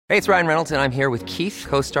Hey, it's Ryan Reynolds, and I'm here with Keith,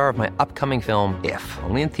 co-star of my upcoming film, If,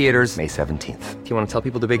 only in theaters May 17th. Do you want to tell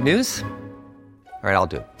people the big news? All right, I'll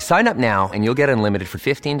do it. Sign up now and you'll get unlimited for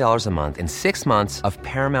 $15 a month and 6 months of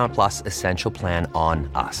Paramount Plus Essential Plan on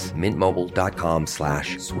us.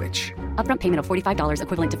 MintMobile.com/switch. Upfront payment of $45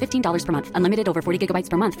 equivalent to $15 per month. Unlimited over 40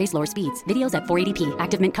 gigabytes per month. Face lower speeds. Videos at 480p.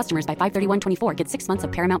 Active Mint customers by 531.24 get 6 months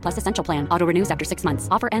of Paramount Plus Essential Plan. Auto renews after 6 months.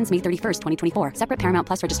 Offer ends May 31st, 2024. Separate Paramount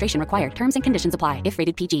Plus registration required. Terms and conditions apply if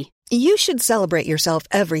rated PG. You should celebrate yourself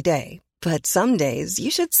every day. But some days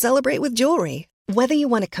you should celebrate with jewelry. Whether you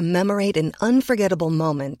want to commemorate an unforgettable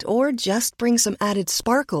moment or just bring some added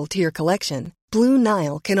sparkle to your collection, Blue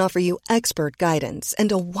Nile can offer you expert guidance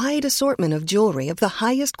and a wide assortment of jewelry of the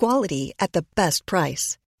highest quality at the best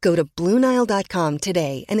price. Go to BlueNile.com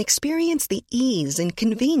today and experience the ease and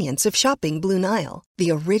convenience of shopping Blue Nile,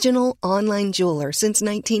 the original online jeweler since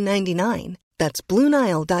 1999. That's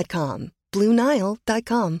BlueNile.com.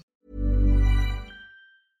 BlueNile.com.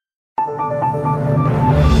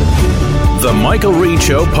 The Michael Reade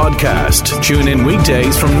Show podcast. Tune in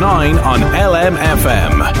weekdays from 9 on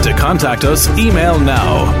LMFM. To contact us, email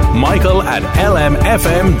now,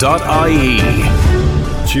 michael@lmfm.ie.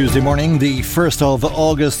 Tuesday morning, the 1st of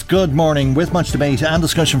August. Good morning. With much debate and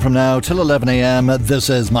discussion from now till 11 a.m, this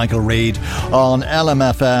is Michael Reade on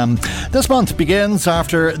LMFM. This month begins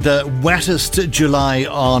after the wettest July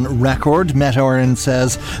on record. Met Éireann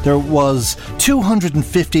says there was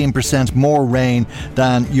 215% more rain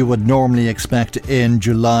than you would normally expect in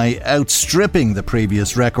July, outstripping the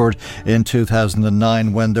previous record in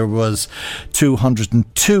 2009 when there was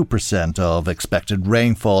 202% of expected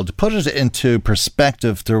rainfall. To put it into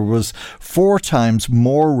perspective, there was 4 times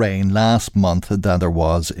more rain last month than there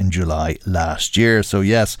was in July last year. So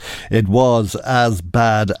yes, it was as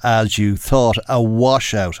bad as you thought, a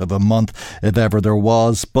washout of a month if ever there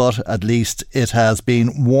was, but at least it has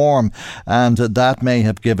been warm, and that may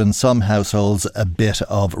have given some households a bit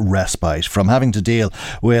of respite from having to deal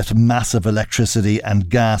with massive electricity and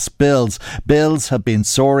gas bills. Bills have been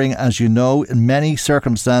soaring, as you know. In many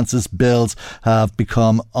circumstances, bills have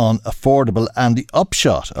become unaffordable, and the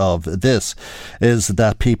upshot of this is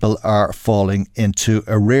that people are falling into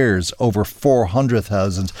arrears. Over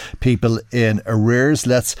 400,000 people in arrears.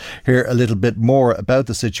 Let's hear a little bit more about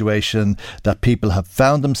the situation that people have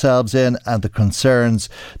found themselves in and the concerns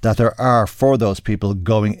that there are for those people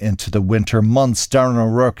going into the winter months. Darren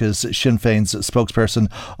O'Rourke is Sinn Féin's spokesperson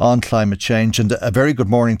on climate change, and a very good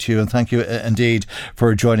morning to you, and thank you indeed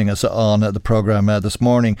for joining us on the programme this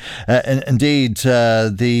morning. Indeed,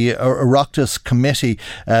 the Oireachtas committee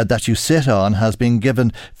that you sit on has been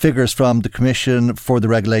given figures from the Commission for the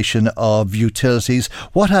Regulation of Utilities.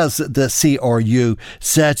 What has the CRU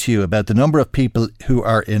said to you about the number of people who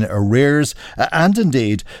are in arrears and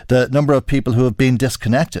indeed the number of people who have been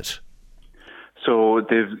disconnected? So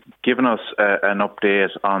they've given us an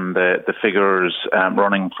update on the figures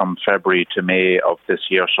running from February to May of this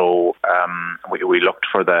year. So we looked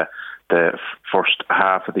for the first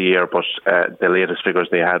half of the year, but the latest figures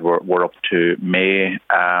they had were up to May,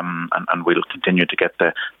 and we'll continue to get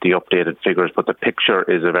the updated figures. But the picture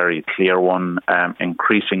is a very clear one,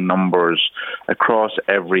 increasing numbers across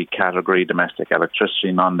every category: domestic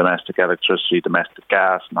electricity, non-domestic electricity, domestic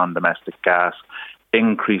gas, non-domestic gas.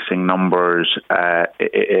 Increasing numbers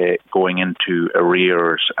going into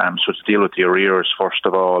arrears. So to deal with the arrears, first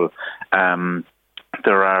of all,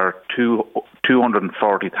 there are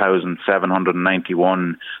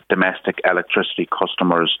 240,791 domestic electricity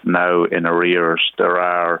customers now in arrears. There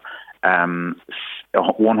are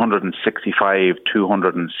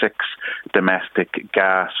 165,206 domestic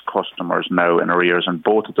gas customers now in arrears, and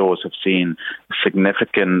both of those have seen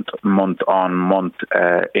significant month-on-month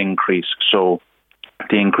increase. So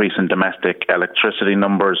the increase in domestic electricity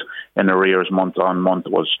numbers in arrears month-on-month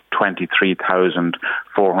was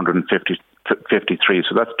 23,453.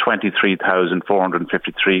 So that's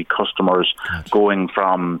 23,453 customers going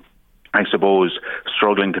from, I suppose,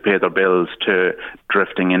 struggling to pay their bills to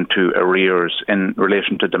drifting into arrears. In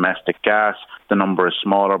relation to domestic gas, the number is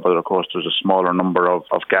smaller, but of course there's a smaller number of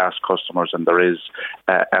gas customers, and there is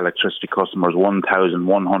electricity customers.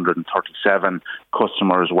 1,137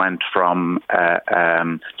 customers went from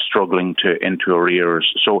struggling into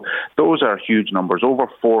arrears. So those are huge numbers. Over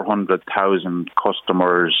 400,000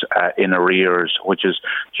 customers in arrears, which is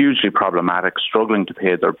hugely problematic, struggling to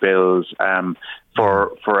pay their bills.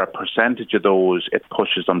 For a percentage of those, it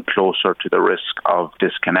pushes them closer to the risk of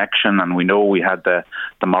disconnection. And we know we had the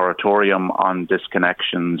moratorium on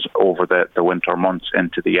disconnections over the winter months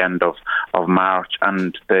into the end of March,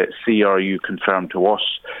 and the CRU confirmed to us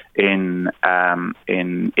in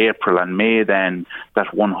April and May then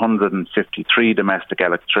that 153 domestic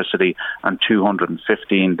electricity and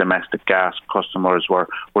 215 domestic gas customers were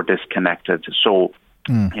disconnected. So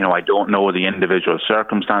I don't know the individual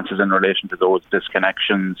circumstances in relation to those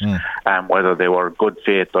disconnections, whether they were good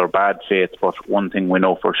faith or bad faith, but one thing we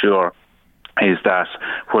know for sure is that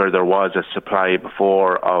where there was a supply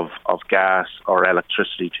before of gas or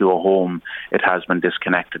electricity to a home, it has been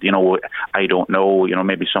disconnected. I don't know,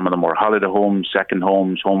 maybe some of them were holiday homes, second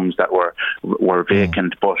homes that were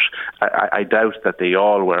vacant, but I doubt that they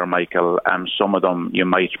all were, Michael. Some of them you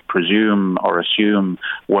might presume or assume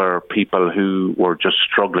were people who were just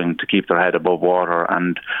struggling to keep their head above water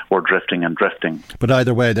and were drifting. But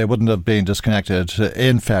either way, they wouldn't have been disconnected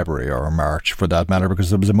in February or March for that matter, because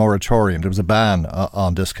there was a moratorium, there was a ban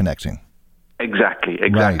on disconnecting. Exactly.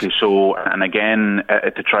 Right. So, and again,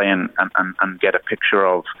 to try and get a picture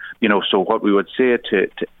of, so what we would say to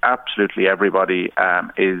absolutely everybody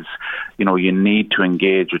is, you need to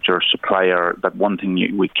engage with your supplier. That one thing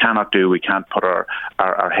we cannot do, we can't put our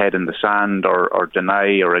head in the sand or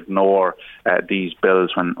deny or ignore these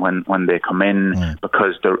bills when they come in,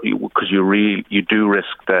 because you do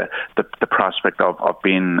risk the prospect of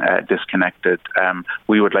being disconnected.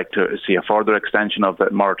 We would like to see a further extension of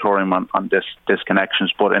the moratorium on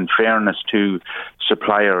disconnections, but in fairness to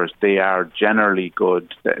suppliers, they are generally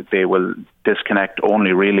good. They will disconnect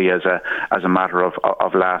only really as a matter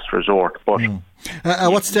of last resort. But at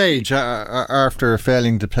what stage, after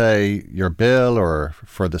failing to pay your bill, or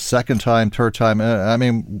for the second time, third time,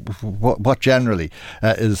 what generally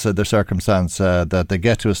is the circumstance that they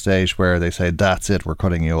get to a stage where they say, that's it, we're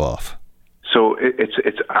cutting you off? So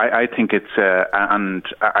I think it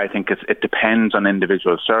depends on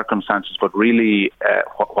individual circumstances, but really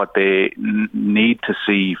what they need to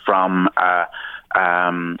see from a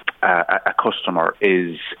customer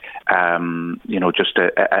is just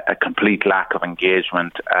a complete lack of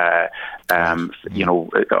engagement,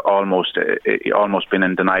 almost been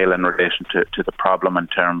in denial in relation to the problem in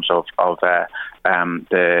terms of the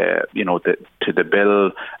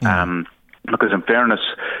bill. Because in fairness,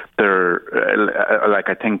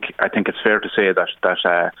 I think it's fair to say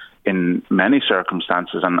that in many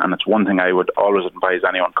circumstances, and it's one thing I would always advise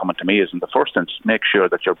anyone coming to me, is in the first instance, make sure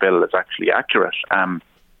that your bill is actually accurate.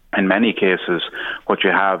 In many cases, what you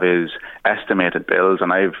have is estimated bills,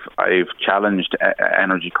 and I've challenged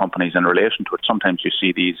energy companies in relation to it. Sometimes you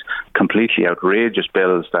see these completely outrageous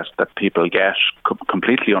bills that people get,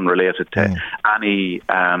 completely unrelated to any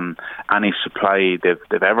supply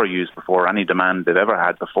they've ever used before, any demand they've ever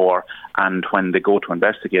had before. And when they go to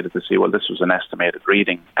investigate it, they say, well, this was an estimated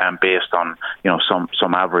reading based on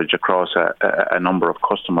some average across a number of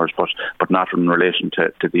customers, but not in relation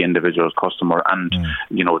to the individual customer. And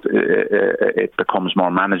it becomes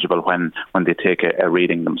more manageable when they take a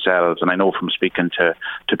reading themselves. And I know from speaking to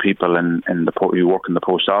people who work in the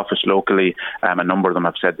post office locally, a number of them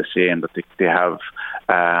have said the same, that they have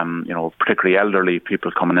particularly elderly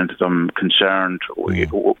people coming into them concerned,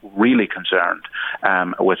 really concerned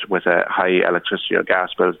with a high electricity or gas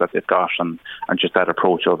bills that they've got, and just that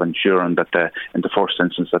approach of ensuring that in the first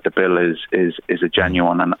instance that the bill is a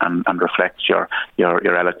genuine and reflects your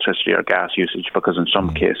electricity or gas usage, because in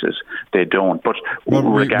some cases they don't. But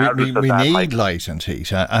regardless of that, we need light and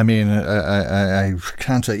heat. I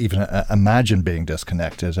can't even imagine being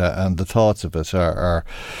disconnected, and the thoughts of it are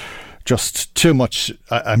just too much,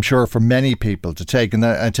 I'm sure, for many people to take. And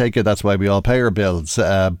I take it that's why we all pay our bills.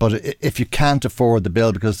 But if you can't afford the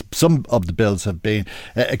bill, because some of the bills have been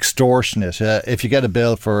extortionate, if you get a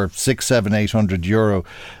bill for 600, 700, 800 euro,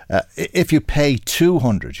 if you pay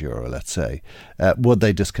 200 euro, let's say, would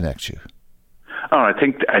they disconnect you? Oh, I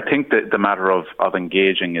think that the matter of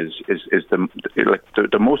engaging is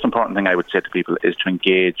the most important thing I would say to people is to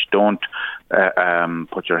engage. Don't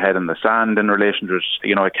put your head in the sand in relation to it.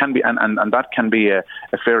 It can be, and that can be a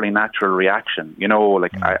fairly natural reaction.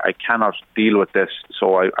 I cannot deal with this,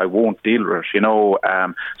 so I won't deal with it.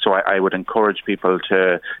 So I would encourage people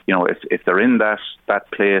to, if they're in that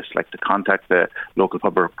place, like to contact the local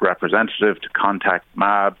public representative, to contact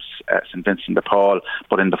MABS, St Vincent de Paul,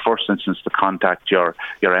 but in the first instance to contact your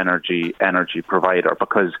energy provider,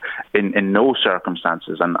 because in no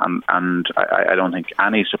circumstances, and I don't think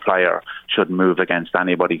any supplier should move against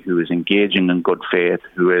anybody who is engaging in good faith,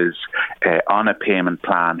 who is on a payment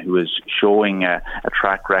plan, who is showing a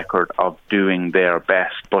track record of doing their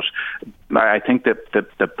best. But I think that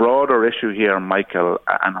the broader issue here, Michael,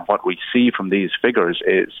 and what we see from these figures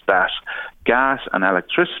is that gas and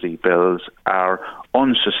electricity bills are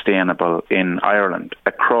unsustainable in Ireland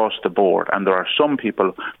across the board, and there are some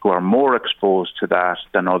people who are more exposed to that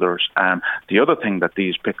than others. The other thing that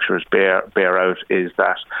these pictures bear out is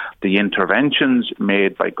that the interventions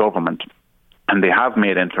made by government, and they have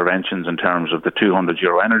made interventions in terms of the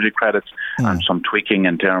 €200 energy credits and some tweaking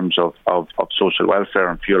in terms of social welfare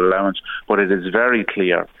and fuel allowance, but it is very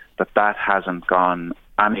clear that hasn't gone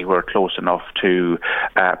anywhere close enough to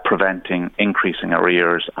preventing increasing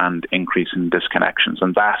arrears and increasing disconnections.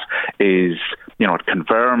 And that is, it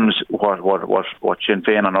confirms what Sinn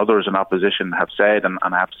Féin and others in opposition have said, and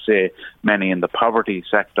I have to say many in the poverty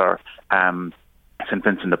sector, St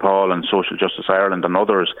Vincent de Paul and Social Justice Ireland and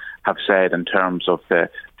others have said in terms of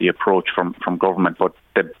the approach from government. But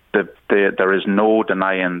there is no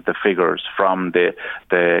denying the figures from the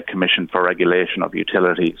Commission for Regulation of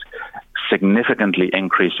Utilities, significantly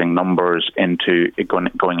increasing numbers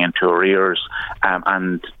going into arrears,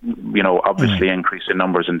 and obviously increasing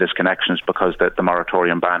numbers in disconnections because the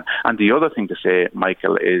moratorium ban. And the other thing to say,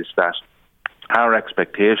 Michael, is that our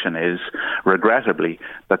expectation is, regrettably,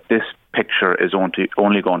 that this picture is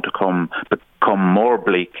only going to become more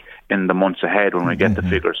bleak in the months ahead when we get the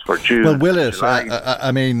figures for June. Well, will it?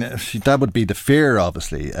 I mean, that would be the fear,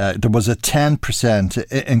 obviously. There was a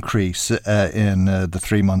 10% increase in the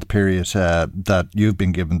 3-month period that you've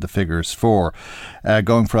been given the figures for,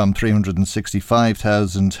 going from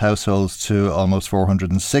 365,000 households to almost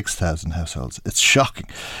 406,000 households. It's shocking.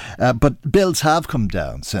 But bills have come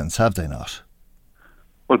down since, have they not?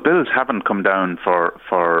 Well, bills haven't come down for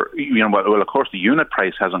well, of course, the unit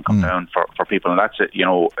price hasn't come down for people, and that's it.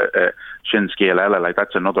 Shin Scale Ella, like,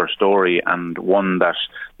 that's another story, and one that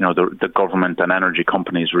the government and energy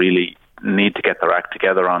companies really need to get their act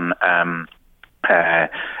together on.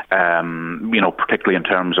 Particularly in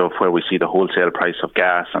terms of where we see the wholesale price of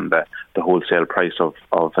gas and the wholesale price of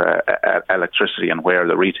electricity, and where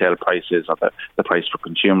the retail price is, or the price for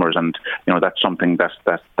consumers. And that's something that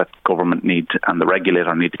government and the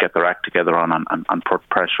regulator need to get their act together on and put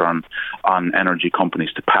pressure on energy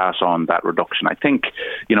companies to pass on that reduction. I think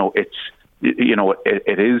it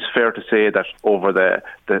is fair to say that over the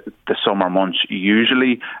summer months,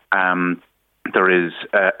 usually there is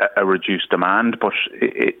a reduced demand, but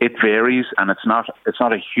it varies, and it's not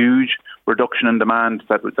a huge reduction in demand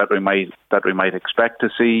that we might expect to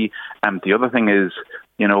see. The other thing is,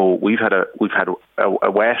 we've had a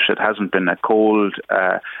wet. It hasn't been a cold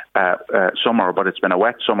summer, but it's been a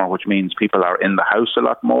wet summer, which means people are in the house a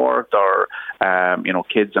lot more. They're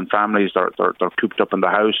kids and families, they're cooped up in the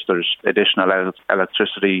house. There's additional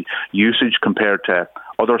electricity usage compared to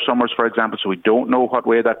other summers, for example. So we don't know what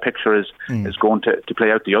way that picture is going to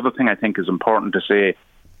play out. The other thing I think is important to say,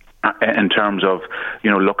 in terms of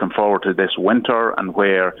looking forward to this winter and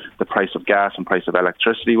where the price of gas and price of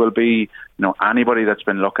electricity will be, anybody that's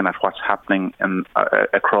been looking at what's happening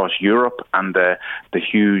across Europe and the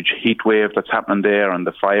huge heat wave that's happening there and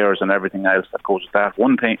the fires and everything else that goes with that.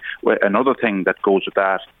 Another thing that goes with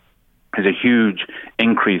that is a huge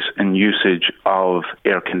increase in usage of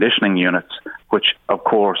air conditioning units, which of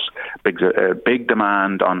course big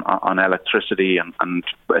demand on electricity and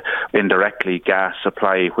indirectly gas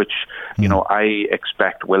supply, which I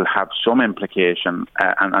expect will have some implication,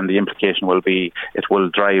 and the implication will be it will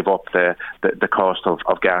drive up the cost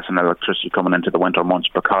of gas and electricity coming into the winter months,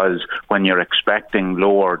 because when you're expecting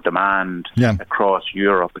lower demand across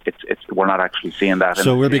Europe, we're not actually seeing that.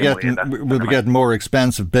 So we'll be getting more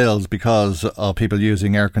expensive bills because of people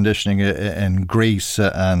using air conditioning in Greece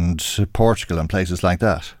and Portugal and places like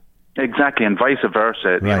that. Exactly, and vice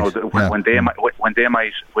versa. Right. When they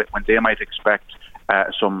might expect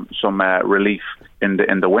some relief in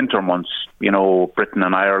the winter months, Britain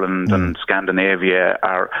and Ireland and Scandinavia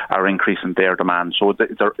are increasing their demand. So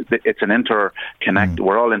it's an interconnect.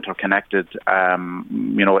 We're all interconnected.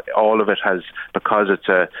 All of it has, because it's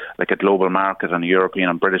a global market and a European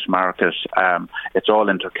and British market. It's all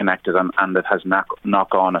interconnected, and it has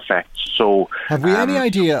knock-on effects. So, have we any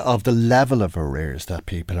idea of the level of arrears that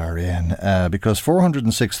people are in? Because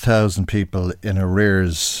 406,000 people in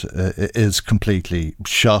arrears is completely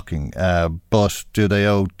shocking. But do they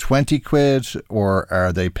owe 20 quid, or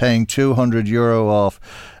are they paying €200 off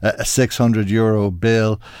a €600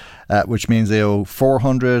 bill, which means they owe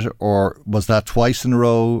 400, or was that twice in a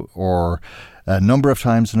row, or a number of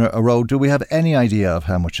times in a row? Do we have any idea of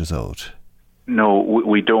how much is owed? No,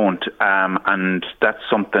 we don't, and that's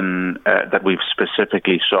something that we've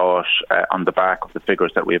specifically sought on the back of the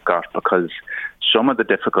figures that we've got, because some of the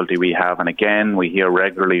difficulty we have, and again we hear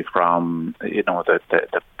regularly from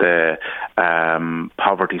the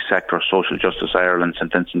poverty sector, Social Justice Ireland,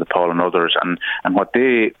 St Vincent de Paul, and others, and what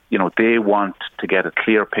they want to get a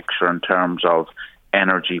clear picture in terms of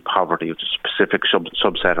energy poverty, which is a specific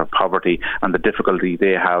subset of poverty, and the difficulty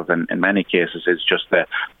they have in many cases is just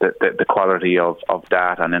the quality of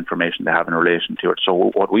data and information they have in relation to it.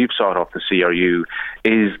 So what we've sought off the CRU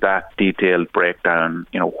is that detailed breakdown.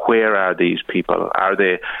 Where are these people? Are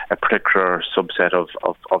they a particular subset of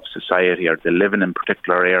society? Are they living in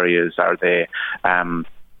particular areas? Are they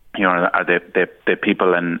are they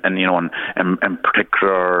people in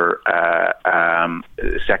particular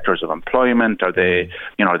sectors of employment? Are they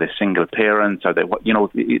single parents? Are they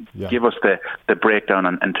give us the breakdown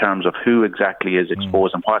in terms of who exactly is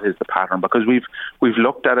exposed and what is the pattern? Because we've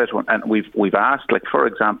looked at it and we've asked, like for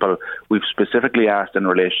example, we've specifically asked in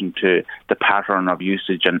relation to the pattern of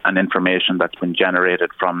usage and information that's been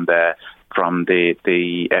generated from the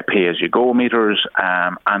pay-as-you-go meters,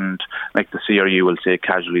 and like the CRU will say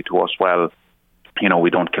casually to us, well, we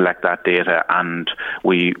don't collect that data, and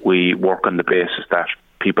we work on the basis that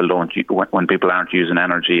people don't, when people aren't using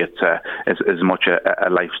energy, it's as much a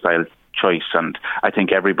lifestyle choice. And I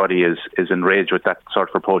think everybody is enraged with that sort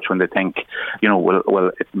of approach when they think,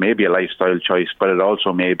 well, it may be a lifestyle choice, but it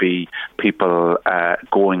also may be people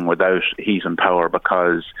going without heat and power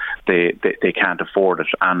because they can't afford it,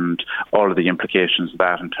 and all of the implications of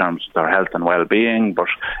that in terms of their health and well-being, but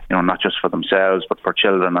not just for themselves but for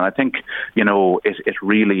children. And I think it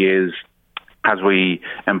really is, as we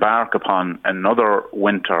embark upon another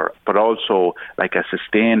winter, but also like a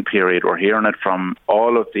sustained period, we're hearing it from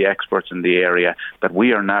all of the experts in the area that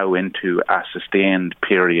we are now into a sustained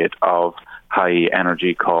period of high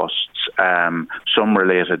energy costs, some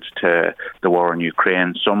related to the war in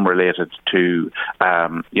Ukraine, some related to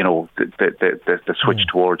the switch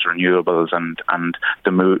towards renewables and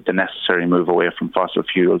the necessary move away from fossil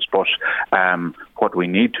fuels. But what we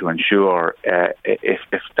need to ensure, if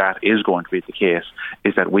that is going to be the case,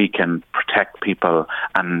 is that we can protect people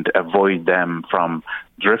and avoid them from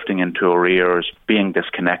drifting into arrears, being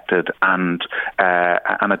disconnected, and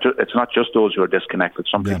it's not just those who are disconnected.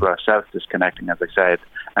 Some people are self-disconnecting, as I said,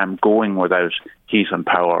 going without heat and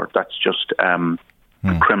power. That's just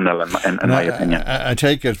criminal in my opinion. I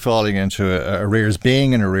take it falling into arrears,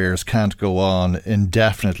 being in arrears, can't go on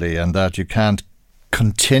indefinitely, and that you can't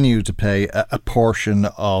continue to pay a portion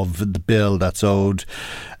of the bill that's owed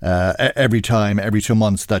every 2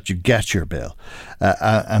 months that you get your bill,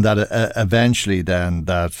 and that eventually then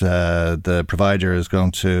that the provider is going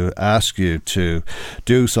to ask you to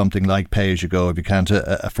do something like pay as you go if you can't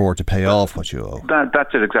afford to pay off what you owe.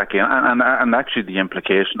 That's it exactly, and actually the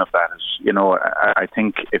implication of that is, I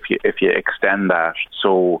think if you extend that,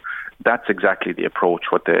 so that's exactly the approach.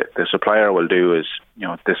 What the supplier will do is,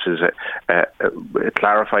 this is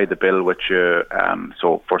clarify the bill with you.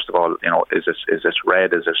 So first of all, is this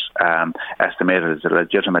read? Is this estimated as a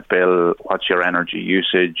legitimate bill? What's your energy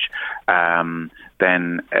usage?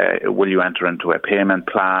 Then will you enter into a payment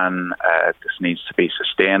plan? This needs to be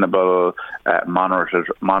sustainable,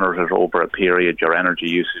 monitored over a period, your energy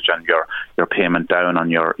usage and your payment down on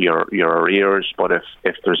your arrears. But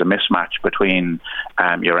if there's a mismatch between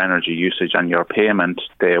your energy usage and your payment,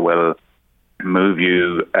 they will move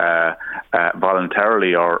you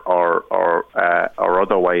voluntarily or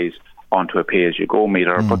otherwise onto a pay-as-you-go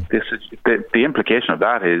meter. But this is the implication of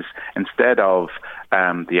that is, instead of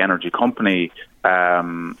the energy company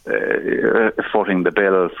footing the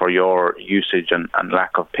bill for your usage and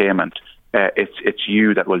lack of payment, it's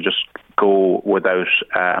you that will just go without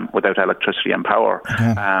electricity and power.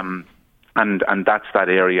 And that's that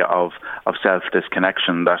area of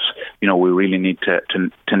self-disconnection that we really need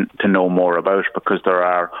to know more about, because there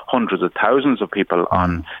are hundreds of thousands of people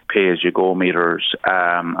on pay-as-you-go meters,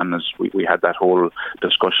 and as we had that whole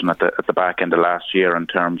discussion at the back end of last year in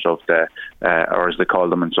terms of the or as they call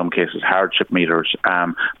them in some cases, hardship meters,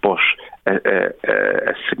 but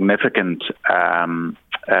a significant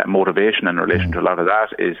motivation in relation to a lot of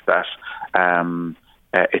that is that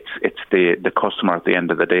it's the customer at the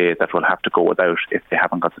end of the day that will have to go without if they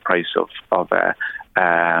haven't got the price of their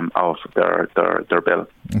bill.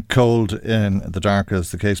 Cold in the dark,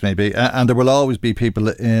 as the case may be, and there will always be people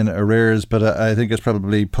in arrears, but I think it's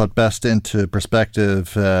probably put best into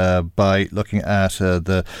perspective by looking at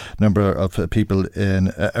the number of people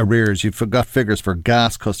in arrears. You've got figures for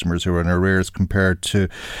gas customers who are in arrears compared to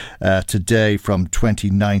today from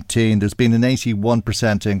 2019. There's been an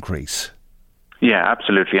 81% increase. Yeah,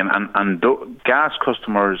 absolutely. And gas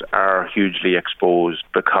customers are hugely exposed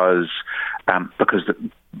because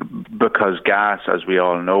gas, as we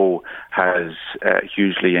all know, has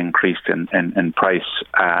hugely increased in price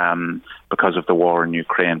because of the war in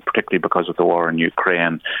Ukraine, particularly because of the war in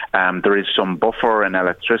Ukraine. There is some buffer in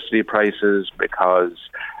electricity prices because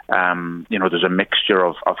there's a mixture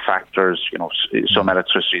of factors. Some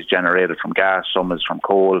electricity is generated from gas, some is from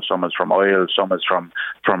coal, some is from oil, some is from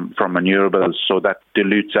renewables. So that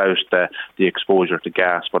dilutes out the exposure to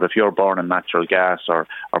gas. But if you're burning natural gas or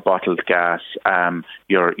bottled gas,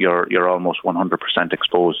 you're almost 100%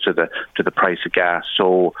 exposed to the price of gas.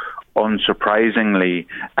 So unsurprisingly,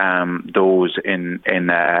 those in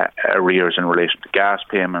arrears in relation to gas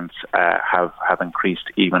payments have increased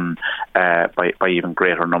even by even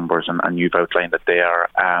greater numbers, and you've outlined it there.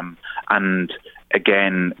 And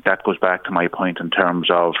again, that goes back to my point in terms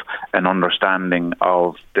of an understanding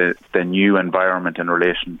of the new environment in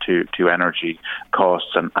relation to energy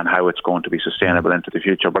costs and how it's going to be sustainable into the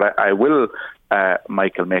future. But I will,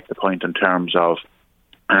 Michael, make the point in terms of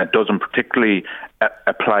it doesn't particularly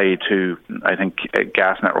apply to, I think,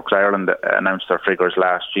 Gas Networks Ireland announced their figures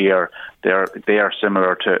last year. They are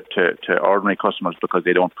similar to ordinary customers because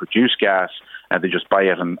they don't produce gas. They just buy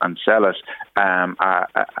it and sell it,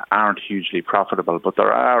 aren't hugely profitable. But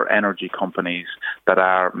there are energy companies that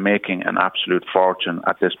are making an absolute fortune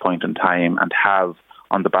at this point in time and have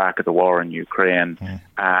on the back of the war in Ukraine,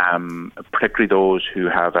 particularly those who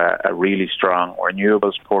have a really strong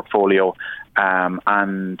renewables portfolio.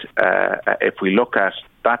 And if we look at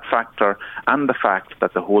that factor and the fact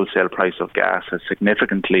that the wholesale price of gas has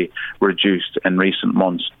significantly reduced in recent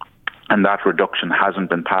months, and that reduction hasn't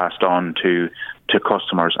been passed on to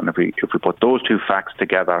customers. And if we put those two facts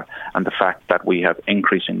together and the fact that we have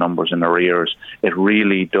increasing numbers in arrears, it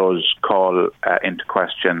really does call into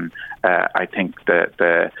question, I think,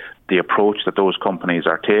 the approach that those companies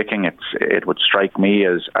are taking. It would strike me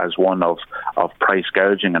as one of price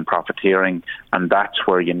gouging and profiteering, and that's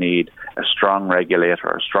where you need a strong regulator,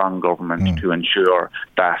 a strong government to ensure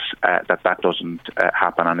that that doesn't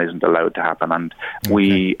happen and isn't allowed to happen. And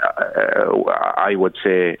we, I would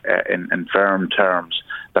say, in firm terms,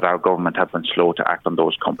 that our government have been slow to act on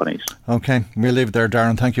those companies. OK, we'll leave it there,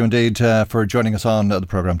 Darren. Thank you indeed for joining us on the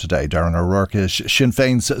programme today. Darren O'Rourke is Sinn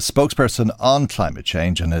Féin's spokesperson on climate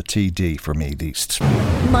change and a TD for Meath East.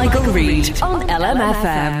 Michael Reade on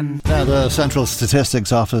LMFM. Now, the Central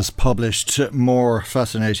Statistics Office published more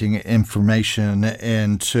fascinating information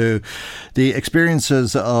into the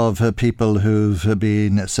experiences of people who've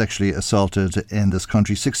been sexually assaulted in this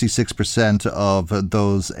country. 66% of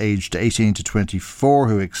those aged 18 to 24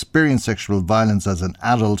 who experienced sexual violence as an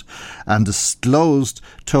adult and disclosed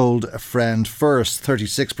told a friend first.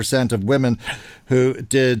 36% of women who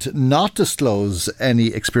did not disclose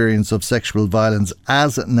any experience of sexual violence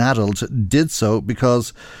as an adult did so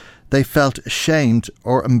because they felt ashamed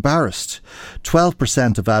or embarrassed.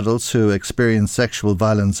 12% of adults who experienced sexual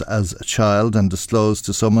violence as a child and disclosed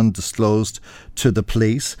to someone disclosed to the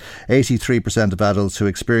police. 83% of adults who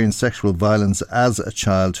experienced sexual violence as a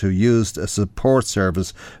child who used a support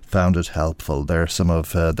service found it helpful. There are some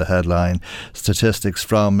of the headline statistics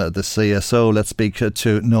from the CSO. Let's speak to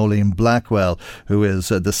Nolene Blackwell, who is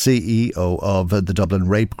the CEO of the Dublin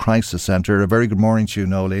Rape Crisis Centre. A very good morning to you,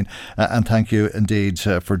 Nolene, and thank you indeed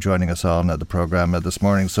for joining us on the programme this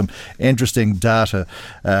morning. Some interesting data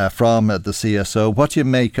from the CSO. What do you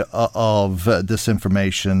make of this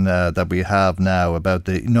information that we have now about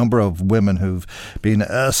the number of women who've been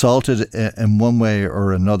assaulted in one way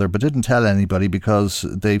or another but didn't tell anybody because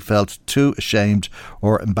they felt too ashamed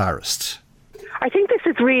or embarrassed? I think this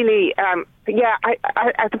is really, I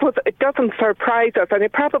suppose it doesn't surprise us, and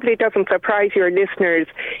it probably doesn't surprise your listeners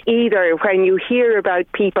either when you hear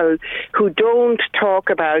about people who don't talk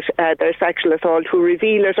about their sexual assault, who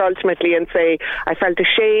reveal it ultimately and say, I felt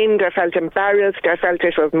ashamed, I felt embarrassed, I felt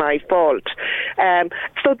it was my fault.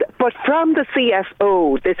 But from the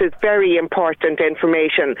CSO, this is very important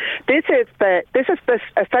information. This is the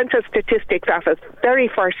Central Statistics Office very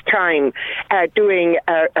first time doing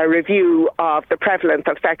a review of the prevalence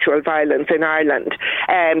of sexual violence in Ireland.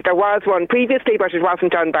 There was one previously, but it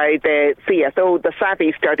wasn't done by the CSO, the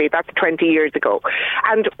Savvy study. That's 20 years ago.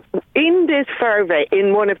 And in this survey,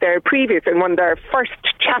 in one of their first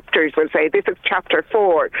chapters, we'll say, this is chapter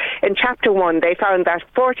 4. In chapter 1, they found that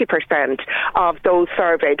 40% of those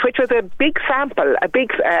surveyed, which was a big sample, a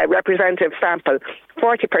big representative sample,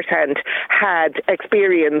 40% had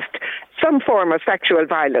experienced some form of sexual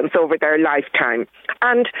violence over their lifetime.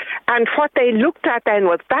 And what they looked at then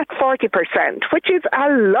was that 40%, which is a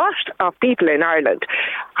lot of people in Ireland,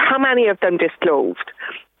 how many of them disclosed?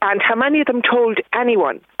 And how many of them told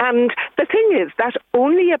anyone? And the thing is that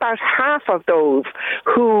only about half of those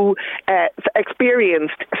who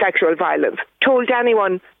experienced sexual violence told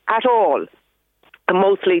anyone at all.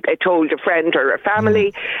 Mostly they told a friend or a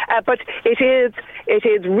family, but it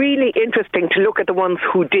is really interesting to look at the ones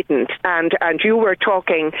who didn't. And you were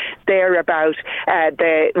talking there about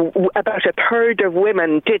about a third of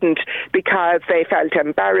women didn't because they felt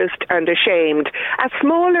embarrassed and ashamed. A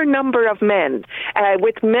smaller number of men.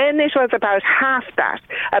 With men, it was about half that.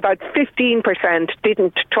 About 15%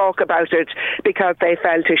 didn't talk about it because they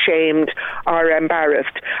felt ashamed or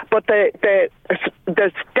embarrassed. But the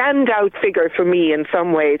standout figure for me in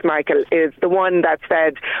some ways, Michael, is the one that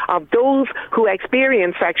said of those who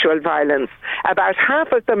experienced sexual violence, about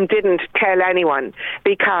half of them didn't tell anyone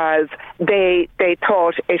because they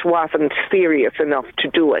thought it wasn't serious enough to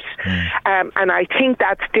do it. And I think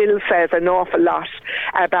that still says an awful lot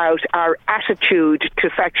about our attitude to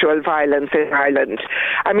sexual violence in Ireland.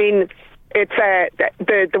 I mean, it's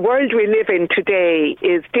the world we live in today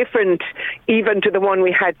is different even to the one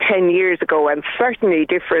we had 10 years ago, and certainly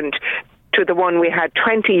different to the one we had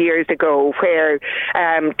 20 years ago, where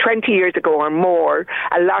 20 years ago or more,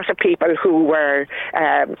 a lot of people who were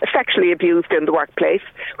sexually abused in the workplace,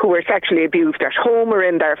 who were sexually abused at home or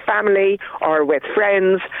in their family or with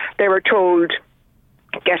friends, they were told,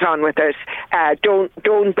 get on with it.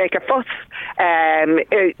 Don't make a fuss.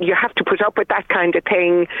 You have to put up with that kind of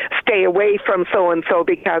thing. Stay away from so-and-so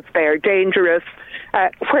because they're dangerous.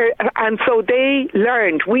 And so we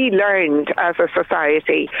learned as a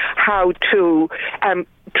society how to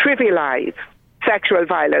trivialize sexual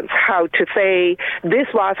violence, how to say this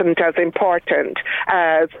wasn't as important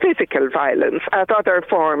as physical violence, as other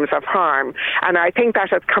forms of harm. And I think that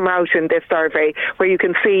has come out in this survey, where you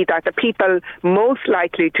can see that the people most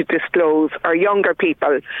likely to disclose are younger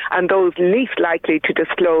people, and those least likely to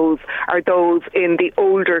disclose are those in the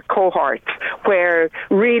older cohorts, where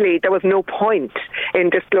really there was no point in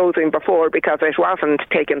disclosing before because it wasn't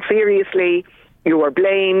taken seriously. You were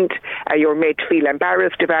blamed, you were made to feel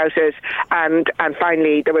embarrassed about it, and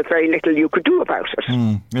finally there was very little you could do about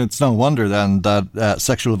it. It's no wonder then that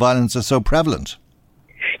sexual violence is so prevalent.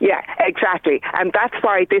 Yeah, exactly. And that's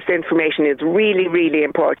why this information is really, really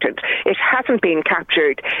important. It hasn't been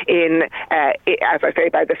captured in, as I say,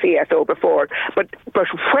 by the CSO before, but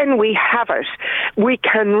when we have it, we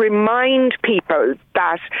can remind people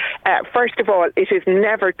that, first of all, it is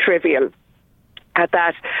never trivial.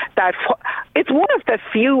 That it's one of the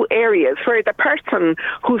few areas where the person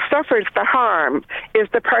who suffers the harm is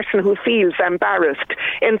the person who feels embarrassed.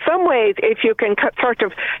 In some ways, if you can sort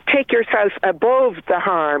of take yourself above the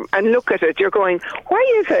harm and look at it, you're going, why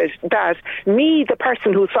is it that me, the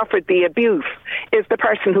person who suffered the abuse, is the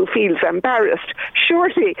person who feels embarrassed?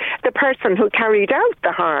 Surely the person who carried out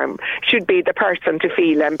the harm should be the person to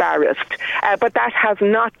feel embarrassed. But that has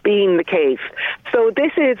not been the case. So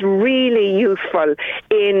this is really useful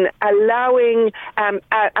in allowing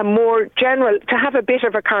a more general, to have a bit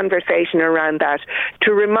of a conversation around that,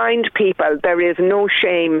 to remind people there is no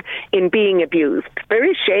shame in being abused. There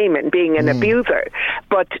is shame in being an abuser,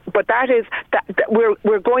 but that is that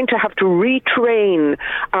we're going to have to retrain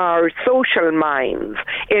our social minds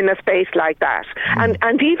in a space like that,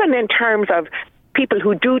 and even in terms of people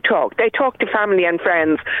who do talk, they talk to family and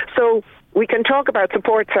friends. So we can talk about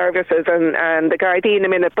support services and the Gardaí in a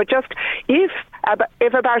minute, but just if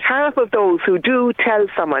about half of those who do tell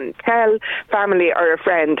family or a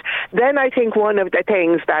friend, then I think one of the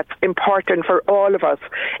things that's important for all of us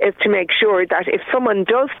is to make sure that if someone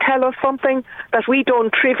does tell us something, that we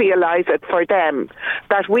don't trivialize it for them,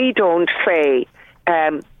 that we don't say,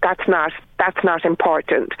 that's not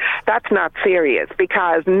important, that's not serious,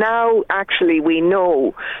 because now actually we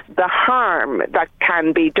know the harm that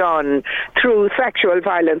can be done through sexual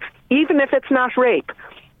violence, even if it's not rape.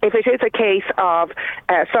 If it is a case of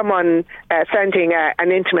someone sending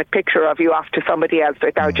an intimate picture of you off to somebody else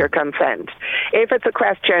without your consent, if it's a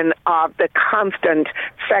question of the constant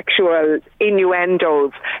sexual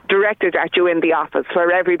innuendos directed at you in the office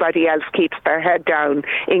where everybody else keeps their head down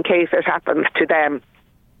in case it happens to them,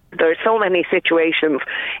 There are so many situations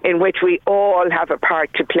in which we all have a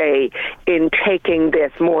part to play in taking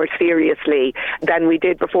this more seriously than we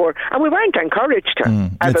did before. And we weren't encouraged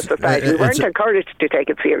to, as a society. We weren't encouraged to take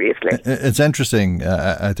it seriously. It's interesting,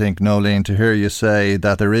 I think, Nolene, to hear you say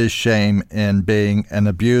that there is shame in being an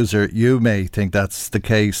abuser. You may think that's the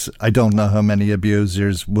case. I don't know how many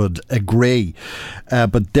abusers would agree.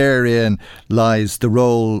 But therein lies the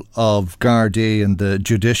role of Gardaí and the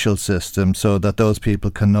judicial system so that those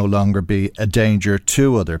people can no longer be a danger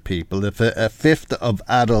to other people. If a fifth of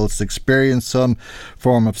adults experience some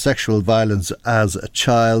form of sexual violence as a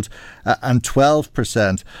child, and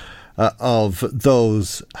 12% of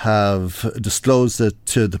those have disclosed it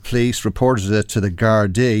to the police, reported it to the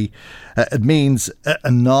Gardaí, it means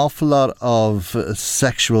an awful lot of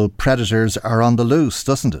sexual predators are on the loose,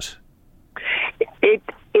 doesn't it? It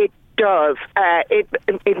does.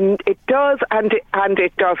 It does, and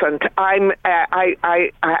it doesn't. I'm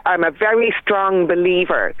a very strong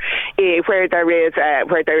believer where there is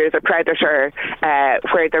a predator,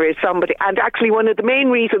 where there is somebody. And actually, one of the main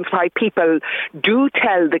reasons why people do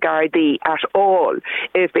tell the Gardaí at all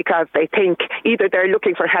is because they think either they're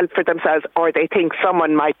looking for help for themselves or they think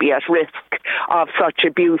someone might be at risk of such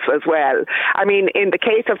abuse as well. I mean, in the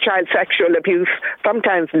case of child sexual abuse,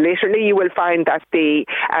 sometimes literally you will find that the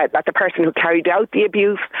person who carried out the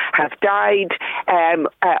abuse has died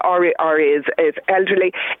or is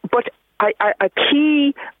elderly. But a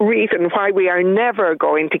key reason why we are never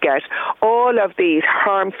going to get all of these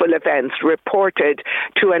harmful events reported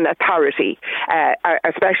to an authority,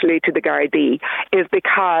 especially to the Gardaí, is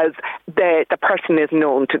because the person is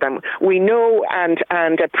known to them. We know, and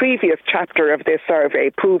a previous chapter of this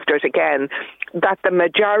survey proved it again, that the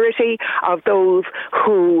majority of those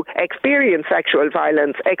who experience sexual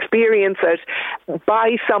violence experience it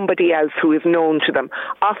by somebody else who is known to them,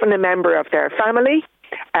 often a member of their family,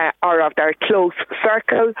 or of their close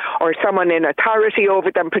circle, or someone in authority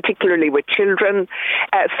over them, particularly with children.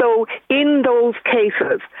 So in those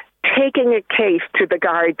cases, taking a case to the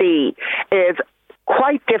Gardaí is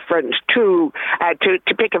quite different to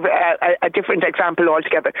pick a different example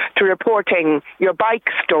altogether, to reporting your bike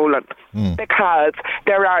stolen, because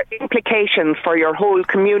there are implications for your whole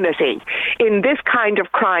community in this kind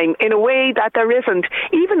of crime in a way that there isn't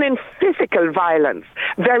even in physical violence.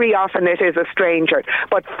 Very often it is a stranger,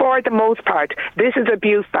 but for the most part this is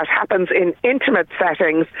abuse that happens in intimate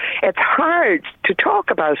settings. It's hard to talk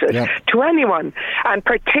about it to anyone, and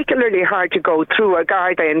particularly hard to go through a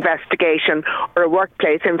Garda investigation or a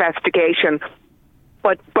workplace investigation.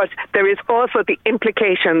 But there is also the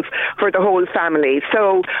implications for the whole family.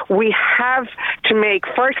 So we have to make,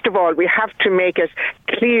 first of all, we have to make it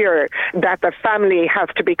clear that the family has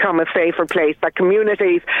to become a safer place, that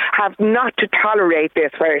communities have not to tolerate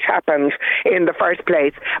this where it happens in the first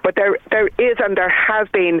place. But there is and there has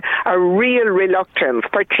been a real reluctance,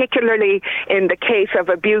 particularly in the case of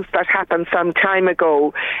abuse that happened some time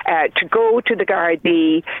ago, to go to the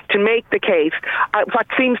Gardaí to make the case. What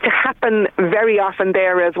seems to happen very often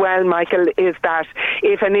there as well, Michael, is that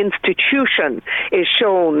if an institution is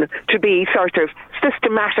shown to be sort of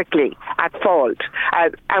systematically at fault,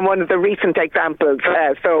 and one of the recent examples,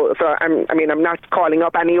 I'm not calling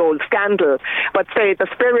up any old scandal, but say the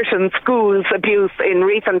Spirit in Schools abuse in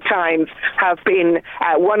recent times have been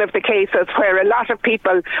one of the cases where a lot of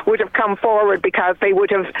people would have come forward because they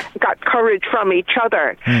would have got courage from each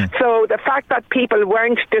other. So the fact that people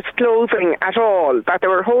weren't disclosing at all, that they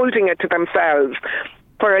were holding it to themselves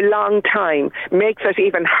for a long time, makes it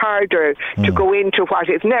even harder to go into what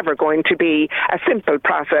is never going to be a simple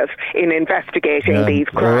process in investigating these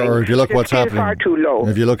crimes. Or if you look what's happening, far too low.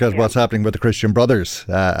 If you look at what's happening with the Christian Brothers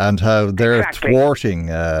and how they're thwarting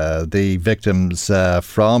the victims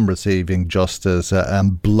from receiving justice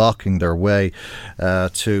and blocking their way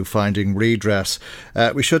to finding redress.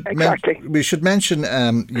 We should mention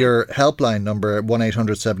your helpline number,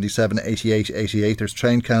 1-800 77 88 88. There's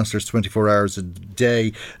trained counsellors 24 hours a day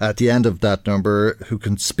at the end of that number who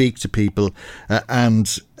can speak to people,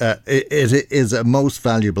 and it is a most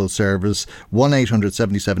valuable service. 1-800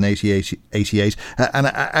 77 88 88. And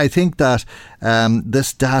I think that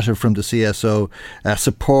this data from the CSO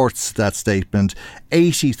supports that statement.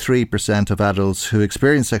 83% of adults who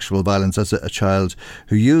experienced sexual violence as a child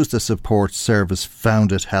who used a support service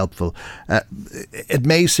found it helpful. It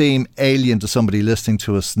may seem alien to somebody listening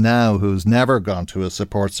to us now who's never gone to a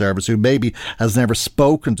support service, who maybe has never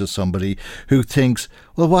spoken to somebody, who thinks,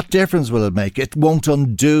 well, what difference will it make? It won't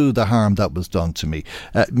undo the harm that was done to me.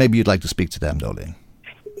 Maybe you'd like to speak to them, Nolene.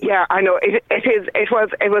 Yeah, I know. It was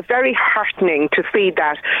very heartening to see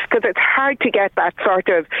that, because it's hard to get that sort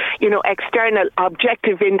of, external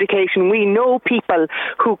objective indication. We know people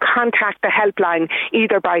who contact the helpline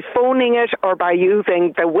either by phoning it or by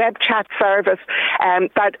using the web chat service,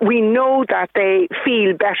 that we know that they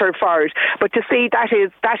feel better for it. But to see that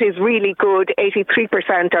is really good.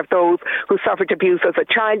 83% of those who suffered abuse as a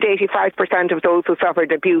child, 85% of those who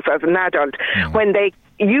suffered abuse as an adult, when they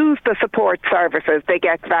use the support services, they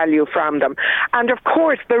get value from them. And of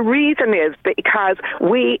course, the reason is because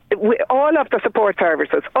we all of the support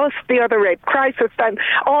services, us, the other rape crisis, and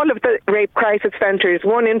all of the rape crisis centres,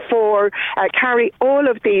 1 in 4, Carrie, all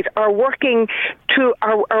of these are working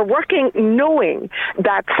knowing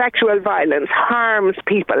that sexual violence harms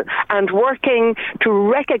people, and working to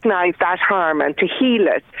recognise that harm and to heal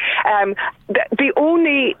it. The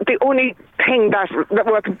only thing that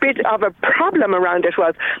was a bit of a problem around it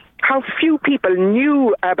was how few people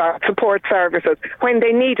knew about support services when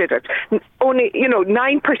they needed it. Only,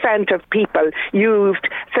 9% of people used,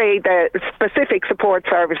 say, the specific support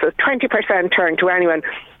services. 20% turned to anyone.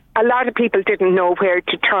 A lot of people didn't know where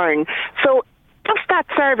to turn. So just that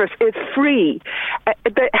service is free.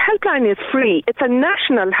 The helpline is free. It's a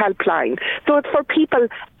national helpline. So it's for people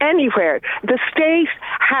anywhere. The state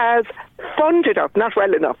has funded up, not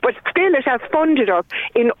well enough, but still it has funded up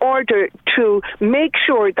in order to make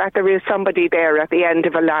sure that there is somebody there at the end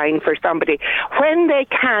of a line for somebody when they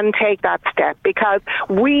can take that step, because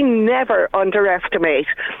we never underestimate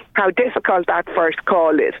how difficult that first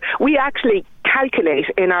call is. We actually calculate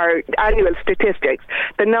in our annual statistics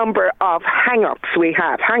the number of hang-ups we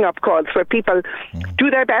have, hang-up calls where people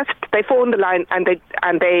do their best, they phone the line and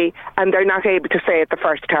they're not able to say it the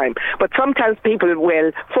first time. But sometimes people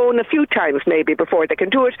will phone a few times maybe before they can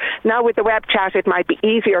do it. Now with the web chat, it might be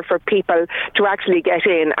easier for people to actually get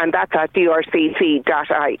in, and that's at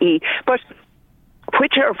drcc.ie. But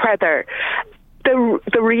which or whether,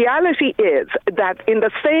 the reality is that in the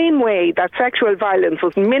same way that sexual violence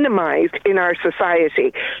was minimised in our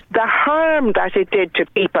society, the harm that it did to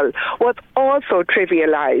people was also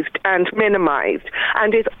trivialised and minimised,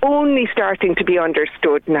 and is only starting to be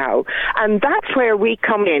understood now. And that's where we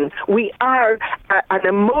come in. We are an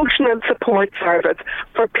emotional support service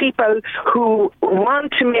for people who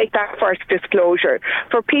want to make that first disclosure,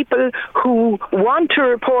 for people who want to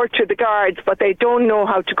report to the guards but they don't know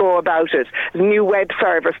how to go about it. New web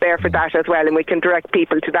service there for that as well, and we can direct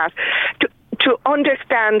people to that, to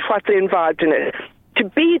understand what's involved in it. To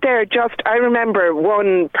be there I remember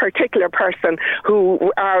one particular person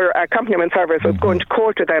who our accompaniment service was going to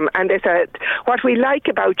court with them, and they said, what we like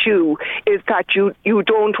about you is that you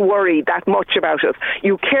don't worry that much about us.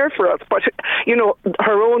 You care for us, but,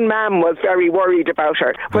 her own mum was very worried about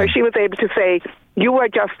her, where she was able to say, you are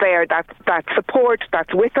just there, that support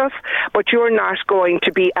that's with us, but you're not going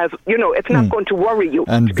to be as, it's not going to worry you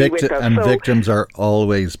to be with us. And victims are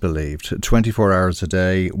always believed, 24 hours a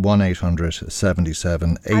day,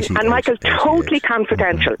 1-800-77-88. And Michael, totally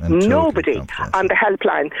confidential. Nobody on the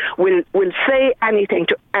helpline will say anything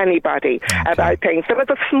to anybody about things. There was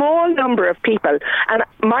a small number of people, and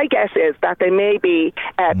my guess is that they may be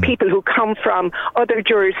people who come from other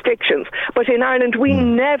jurisdictions, but in Ireland we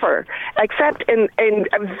never, except in a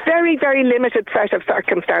very, very limited set of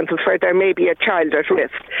circumstances where there may be a child at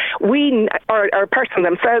risk, or a person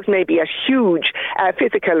themselves may be a huge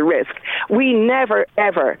physical risk, we never,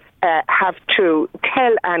 ever have to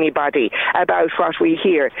tell anybody about what we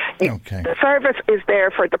hear. The service is there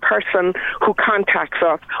for the person who contacts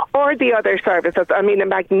us, or the other services. I mean, a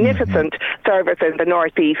magnificent service in the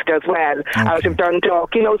northeast as well, out of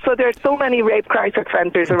Dundalk. So there's so many rape crisis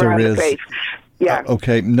centres around the place. Yeah.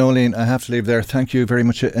 Okay, Nolene, I have to leave there. Thank you very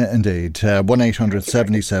much indeed.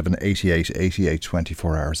 1-800-77-88-88,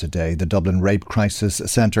 24 hours a day. The Dublin Rape Crisis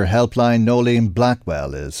Centre helpline. Nolene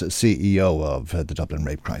Blackwell is CEO of the Dublin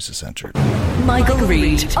Rape Crisis Centre. Michael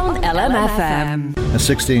Reade on LMFM. A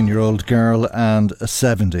 16-year-old girl and a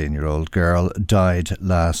 17-year-old girl died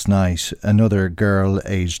last night. Another girl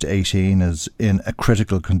aged 18 is in a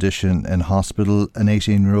critical condition in hospital. An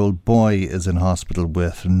 18-year-old boy is in hospital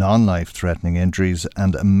with non-life-threatening injuries,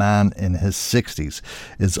 and a man in his 60s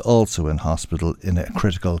is also in hospital in a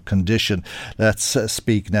critical condition. Let's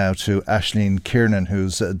speak now to Aisling Kiernan,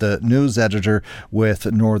 who's the news editor with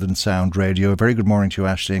Northern Sound Radio. A very good morning to you,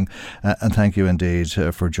 Aisling, and thank you indeed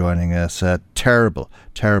for joining us. Terrible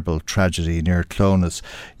tragedy near Clones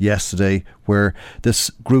yesterday, where this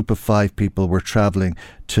group of 5 people were travelling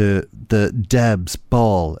to the Debs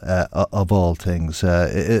ball of all things.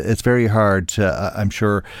 It's very hard, I'm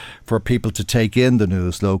sure, for people to take in the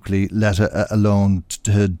news locally, let alone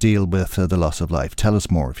to deal with the loss of life. Tell us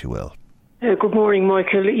more, if you will. Good morning,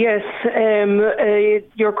 Michael. Yes,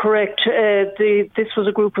 you're correct. This was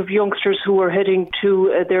a group of youngsters who were heading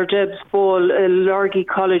to their Debs Ball. Largy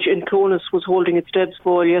College in Clones was holding its Debs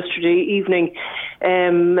Ball yesterday evening.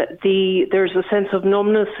 There's a sense of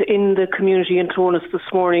numbness in the community in Clones this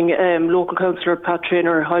morning. Local councillor Pat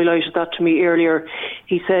Traynor highlighted that to me earlier.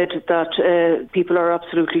 He said that people are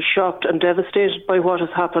absolutely shocked and devastated by what has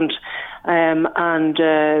happened. And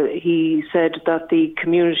he said that the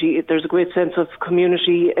community, there's a great sense of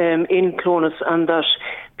community in Clones, and that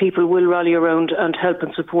people will rally around and help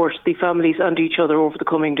and support the families and each other over the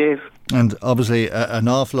coming days. And obviously an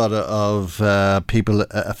awful lot of people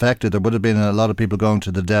affected. There would have been a lot of people going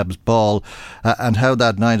to the Debs Ball, and how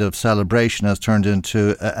that night of celebration has turned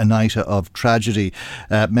into a night of tragedy.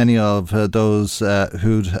 Many of those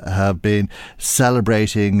who have been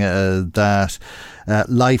celebrating that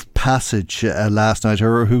life passage last night,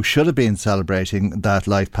 or who should have been celebrating that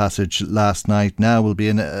life passage last night, now will be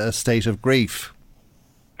in a state of grief.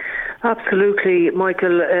 Absolutely,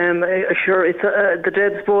 Michael. Sure, it's the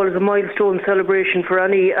Debs Ball is a milestone celebration for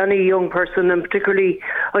any young person, and particularly,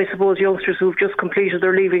 I suppose, youngsters who've just completed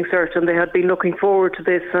their leaving cert, and they had been looking forward to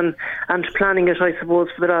this and planning it, I suppose,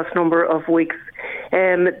 for the last number of weeks.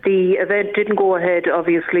 The event didn't go ahead,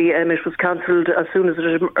 obviously. It was cancelled as soon as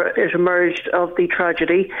it emerged of the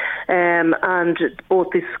tragedy. And both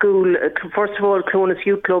the school, first of all, Clones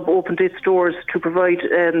Youth Club opened its doors to provide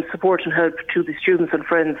support and help to the students and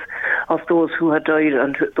friends of those who had died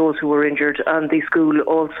and those who were injured. And the school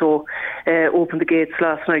also opened the gates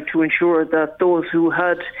last night to ensure that those who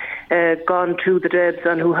had gone to the Debs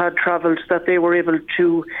and who had travelled, that they were able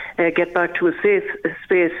to get back to a safe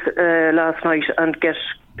space last night and get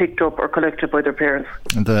picked up or collected by their parents.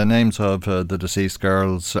 The names of the deceased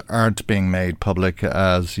girls aren't being made public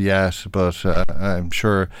as yet, but I'm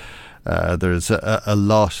sure there's a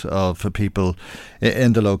lot of people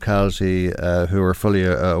in the locality who are fully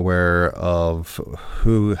aware of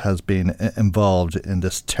who has been involved in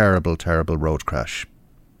this terrible, terrible road crash.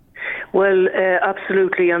 Well,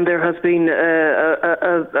 absolutely, and there has been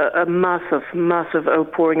a massive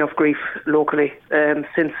outpouring of grief locally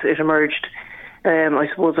since it emerged. I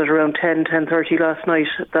suppose at around 10:30 last night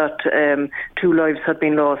that 2 lives had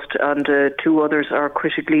been lost and 2 others are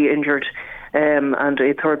critically injured. And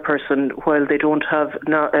a third person, while they don't have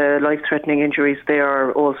life-threatening injuries, they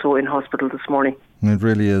are also in hospital this morning. It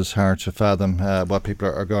really is hard to fathom what people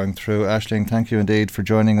are going through. Aisling, thank you indeed for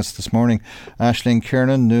joining us this morning. Aisling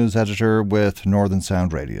Kiernan, news editor with Northern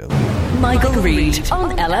Sound Radio. Michael Reade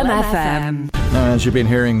on LMFM. Now, as you've been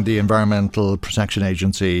hearing, the Environmental Protection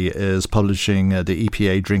Agency is publishing the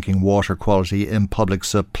EPA Drinking Water Quality in Public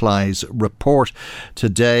Supplies report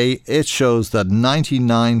today. It shows that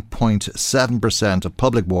 99.7% of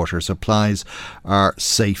public water supplies are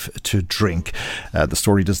safe to drink. The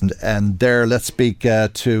story doesn't end there. Let's speak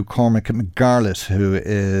to Cormac McGarlett, who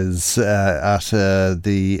is who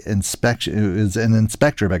is an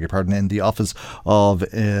inspector, in the Office of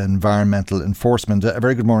Environmental Enforcement. A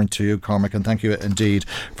very good morning to you, Cormac, and thank you indeed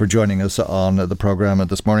for joining us on the programme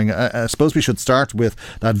this morning. I suppose we should start with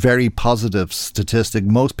that very positive statistic.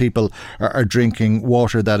 Most people are drinking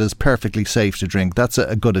water that is perfectly safe to drink. That's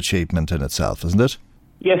a good achievement in itself, isn't it?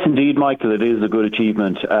 Yes, indeed, Michael, it is a good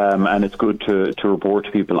achievement, and it's good to report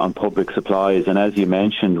to people on public supplies. And as you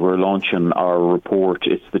mentioned, we're launching our report.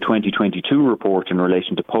 It's the 2022 report in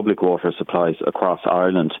relation to public water supplies across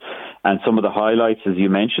Ireland. And some of the highlights, as you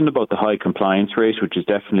mentioned, about the high compliance rate, which is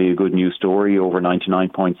definitely a good news story. Over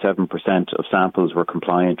 99.7% of samples were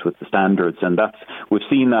compliant with the standards. And we've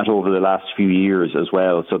seen that over the last few years as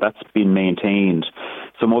well. So that's been maintained.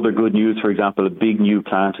 Some other good news, for example, a big new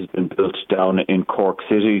plant has been built down in Cork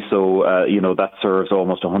City. So, that serves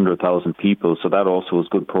almost 100,000 people. So that also is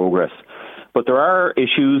good progress. But there are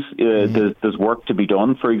issues. There's work to be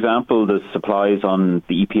done. For example, there's supplies on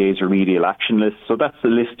the EPA's remedial action list. So that's the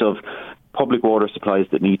list of public water supplies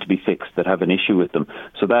that need to be fixed, that have an issue with them.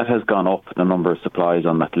 So that has gone up, the number of supplies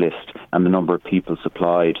on that list and the number of people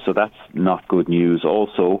supplied. So that's not good news.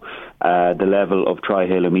 Also, the level of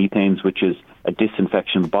trihalomethanes, which is a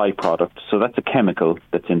disinfection byproduct. So that's a chemical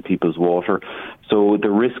that's in people's water. So the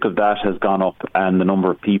risk of that has gone up, and the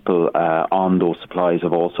number of people on those supplies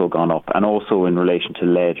have also gone up. And also in relation to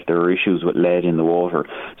lead, there are issues with lead in the water.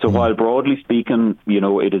 So while broadly speaking,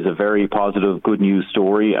 it is a very positive, good news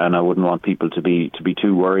story, and I wouldn't want people to be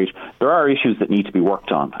too worried, there are issues that need to be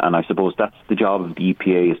worked on. And I suppose that's the job of the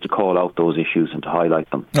EPA, is to call out those issues and to highlight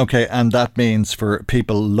them. Okay, and that means for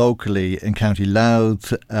people locally in County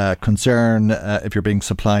Louth, concern if you're being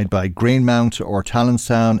supplied by Greenmount or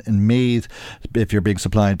Talonstown in Meath, if you're being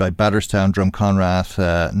supplied by Batterstown,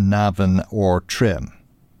 Drumconrath, Navan or Trim.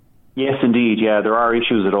 Yes, indeed. Yeah, there are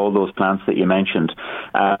issues at all those plants that you mentioned.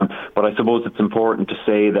 But I suppose it's important to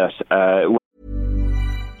say that...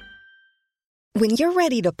 When you're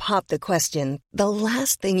ready to pop the question, the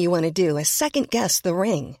last thing you want to do is second-guess the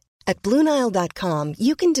ring. At BlueNile.com,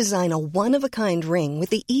 you can design a one-of-a-kind ring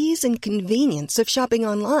with the ease and convenience of shopping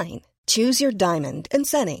online. Choose your diamond and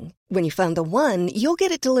setting. When you find the one, you'll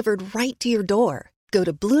get it delivered right to your door. Go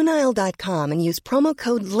to BlueNile.com and use promo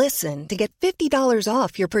code LISTEN to get $50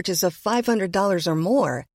 off your purchase of $500 or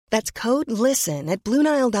more. That's code LISTEN at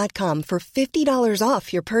BlueNile.com for $50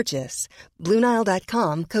 off your purchase.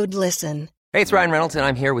 BlueNile.com, code LISTEN. Hey, it's Ryan Reynolds, and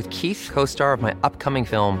I'm here with Keith, co-star of my upcoming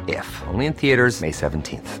film, If, only in theaters May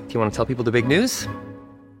 17th. Do you want to tell people the big news?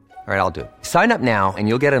 All right, I'll do it. Sign up now and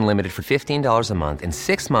you'll get unlimited for $15 a month and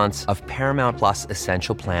 6 months of Paramount Plus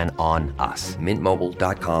Essential Plan on us.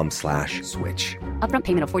 MintMobile.com/switch. Upfront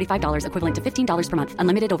payment of $45 equivalent to $15 per month.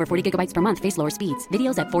 Unlimited over 40 gigabytes per month. Face lower speeds.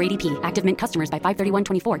 Videos at 480p. Active Mint customers by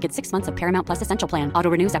 531.24 get 6 months of Paramount Plus Essential Plan.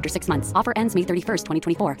 Auto renews after 6 months. Offer ends May 31st,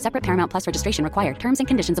 2024. Separate Paramount Plus registration required. Terms and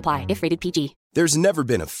conditions apply if rated PG. There's never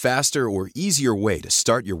been a faster or easier way to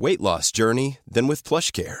start your weight loss journey than with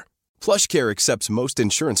PlushCare. PlushCare accepts most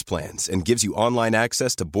insurance plans and gives you online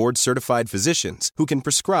access to board-certified physicians who can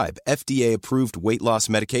prescribe FDA-approved weight loss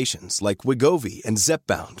medications like Wegovy and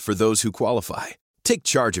Zepbound for those who qualify. Take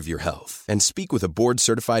charge of your health and speak with a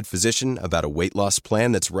board-certified physician about a weight loss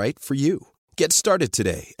plan that's right for you. Get started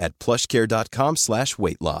today at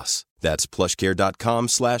plushcare.com/weight-loss. That's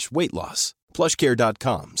plushcare.com/weight-loss.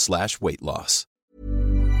 plushcare.com/weight-loss.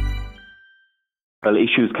 Well,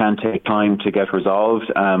 issues can take time to get resolved,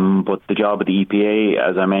 but the job of the EPA,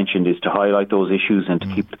 as I mentioned, is to highlight those issues and to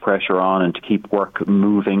keep the pressure on and to keep work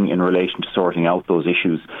moving in relation to sorting out those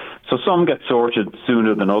issues. So some get sorted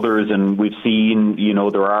sooner than others, and we've seen,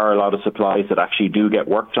 there are a lot of supplies that actually do get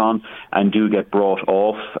worked on and do get brought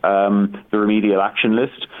off the remedial action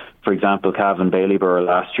list. For example, Cavan Baileyborough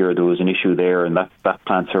last year, there was an issue there, and that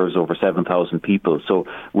plant serves over 7,000 people. So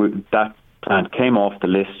that plant came off the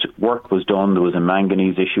list, work was done, there was a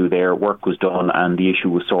manganese issue there, work was done, and the issue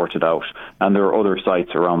was sorted out. And there are other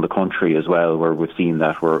sites around the country as well where we've seen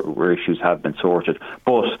that, where issues have been sorted.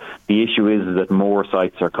 But the issue is that more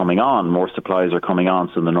sites are coming on, more supplies are coming on,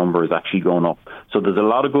 so the number is actually going up. So there's a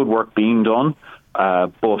lot of good work being done.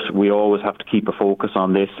 But we always have to keep a focus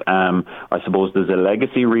on this. I suppose there's a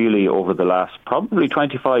legacy really over the last probably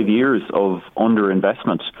 25 years of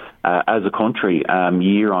underinvestment as a country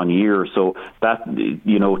year on year. So that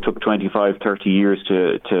took 25, 30 years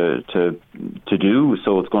to do.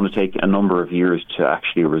 So it's going to take a number of years to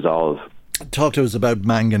actually resolve. Talk to us about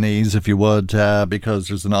manganese, if you would, because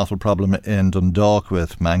there's an awful problem in Dundalk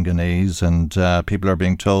with manganese, and people are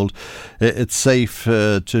being told it's safe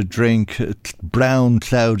to drink brown,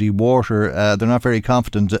 cloudy water. They're not very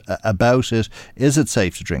confident about it. Is it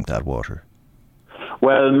safe to drink that water?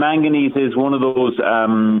 Well, manganese is one of those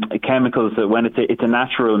chemicals that, when it's a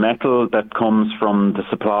natural metal that comes from the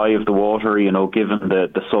supply of the water, given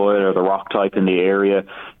the soil or the rock type in the area,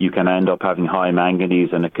 you can end up having high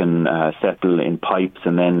manganese, and it can settle in pipes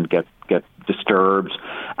and then get disturbed,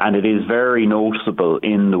 and it is very noticeable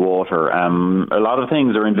in the water. A lot of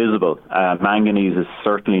things are invisible. Manganese is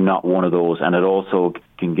certainly not one of those, and it also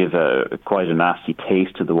can give quite a nasty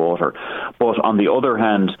taste to the water. But on the other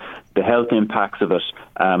hand, the health impacts of it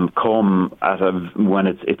come when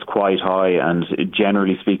it's quite high, and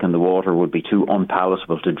generally speaking, the water would be too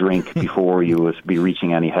unpalatable to drink before you would be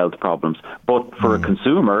reaching any health problems. But for a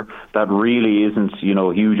consumer, that really isn't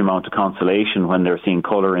a huge amount of consolation when they're seeing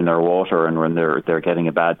colour in their water and when they're getting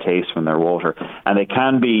a bad taste from their water. And they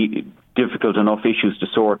can be difficult enough issues to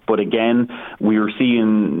sort, but again, we are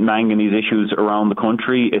seeing manganese issues around the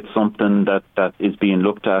country. It's something that is being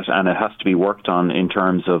looked at, and it has to be worked on in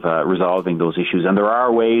terms of resolving those issues. And there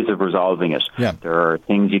are ways of resolving it. Yeah. There are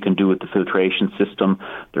things you can do with the filtration system.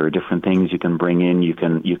 There are different things you can bring in. You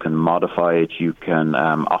can modify it. You can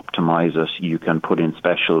optimize it. You can put in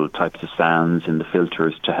special types of sands in the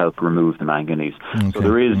filters to help remove the manganese. Okay. So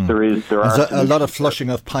there's a lot of flushing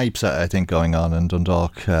of pipes, I think, going on in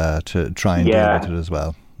Dundalk to try and deal with it as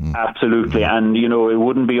well. Absolutely, and it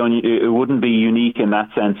wouldn't be unique in that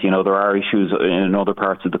sense. There are issues in other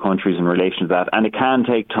parts of the countries in relation to that, and it can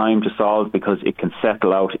take time to solve because it can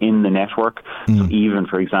settle out in the network. So even,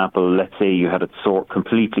 for example, let's say you had it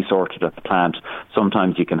completely sorted at the plant,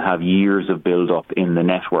 sometimes you can have years of build-up in the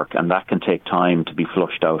network, and that can take time to be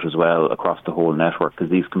flushed out as well across the whole network, because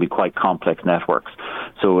these can be quite complex networks.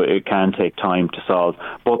 So it can take time to solve.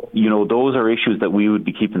 But, those are issues that we would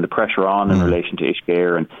be keeping the pressure on in relation to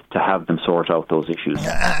Uisce and to have them sort out those issues.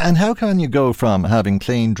 And how can you go from having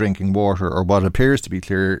clean drinking water, or what appears to be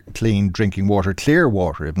clean drinking water, clear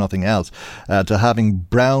water if nothing else, to having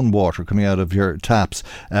brown water coming out of your taps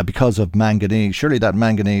because of manganese? Surely that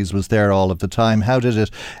manganese was there all of the time. How did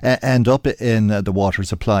it end up in the water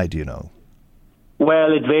supply, do you know?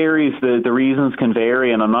 Well, it varies. The reasons can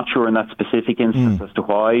vary, and I'm not sure in that specific instance as to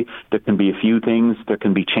why. There can be a few things. There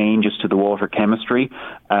can be changes to the water chemistry.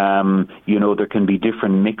 There can be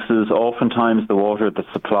different mixes. Oftentimes, the water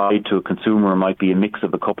that's supplied to a consumer might be a mix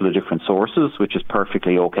of a couple of different sources, which is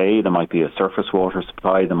perfectly okay. There might be a surface water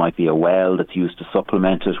supply. There might be a well that's used to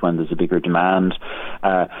supplement it when there's a bigger demand.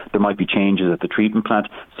 There might be changes at the treatment plant.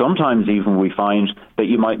 Sometimes even we find that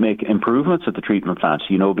you might make improvements at the treatment plant,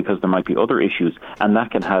 because there might be other issues. And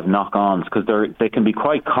that can have knock-ons because they can be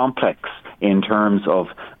quite complex in terms of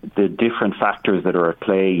the different factors that are at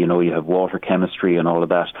play. You have water chemistry and all of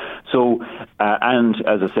that. So, and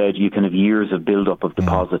as I said, you can have years of build-up of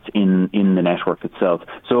deposits in the network itself.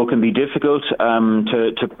 So it can be difficult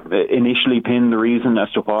to initially pin the reason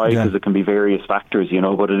as to why, because it can be various factors,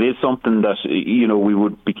 but it is something that, we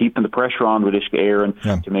would be keeping the pressure on with Uisce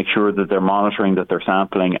Éireann to make sure that they're monitoring, that they're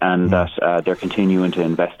sampling, and that they're continuing to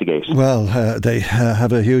investigate. Well, they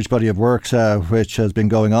have a huge body of works which has been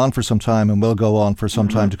going on for some time and will go on for some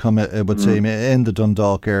time to come, it would seem, in the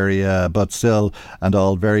Dundalk area, but still and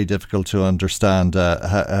all very difficult to understand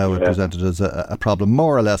how it presented as a problem,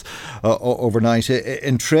 more or less, overnight.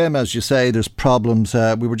 In Trim, as you say, there's problems.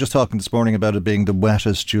 We were just talking this morning about it being the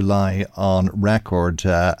wettest July on record,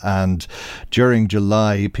 and during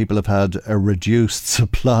July people have had a reduced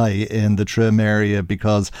supply in the Trim area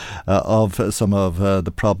because of some of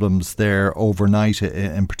the problems there overnight.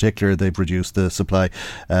 In particular, they've reduced the supply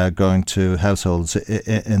going to households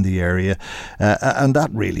in the area, and that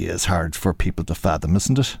really is hard for people to fathom,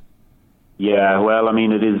 isn't it? Yeah, well,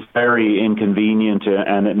 it is very inconvenient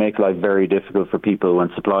and it makes life very difficult for people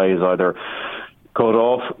when supply is either cut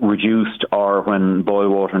off, reduced, or when boil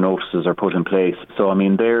water notices are put in place. So,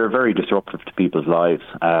 they're very disruptive to people's lives.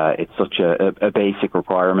 It's such a basic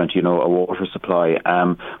requirement, a water supply.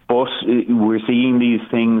 But we're seeing these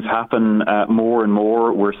things happen more and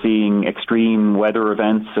more. We're seeing extreme weather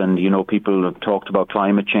events, and, people have talked about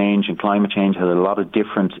climate change, and climate change has a lot of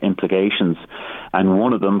different implications. And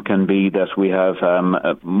one of them can be that we have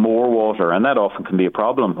more water, and that often can be a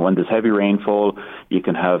problem. When there's heavy rainfall, you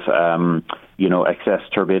can have excess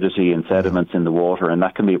turbidity and sediments in the water, and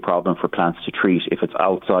that can be a problem for plants to treat if it's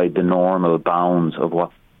outside the normal bounds of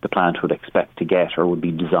what the plant would expect to get or would be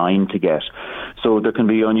designed to get. So there can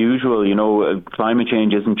be unusual, climate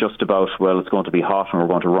change isn't just about, well, it's going to be hot and we're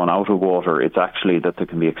going to run out of water. It's actually that there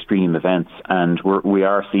can be extreme events, and we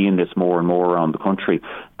are seeing this more and more around the country.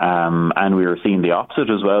 And we are seeing the opposite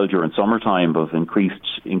as well during summertime of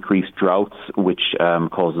increased droughts, which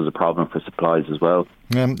causes a problem for supplies as well.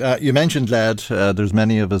 You mentioned lead. There's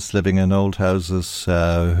many of us living in old houses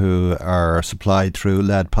who are supplied through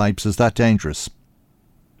lead pipes. Is that dangerous?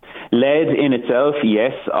 Lead in itself,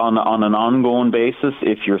 yes, on an ongoing basis.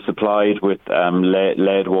 If you're supplied with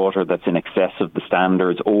lead water that's in excess of the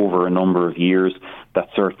standards over a number of years, that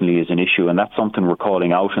certainly is an issue, and that's something we're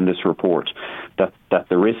calling out in this report, that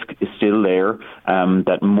the risk is still there,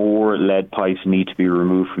 that more lead pipes need to be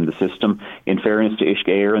removed from the system. In fairness to Uisce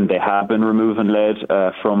Éireann, they have been removing lead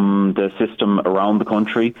from the system around the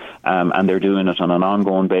country, and they're doing it on an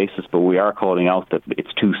ongoing basis, but we are calling out that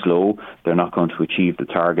it's too slow. They're not going to achieve the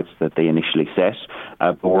targets that they initially set,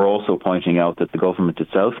 but we're also pointing out that the government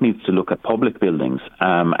itself needs to look at public buildings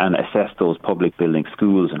and assess those public buildings,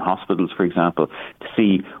 schools and hospitals, for example, to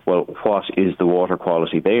see, well, what is the water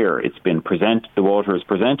quality there? It's been the water is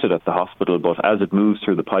presented at the hospital, but as it moves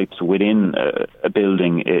through the pipes within a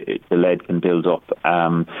building, the lead can build up.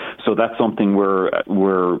 So that's something we're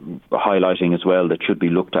highlighting as well that should be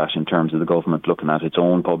looked at in terms of the government looking at its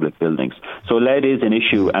own public buildings. So lead is an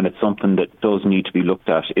issue, and it's something that does need to be looked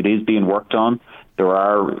at. It is being worked on. There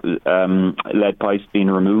are lead pipes being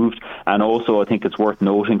removed, and also I think it's worth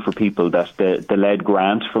noting for people that the lead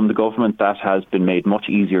grant from the government, that has been made much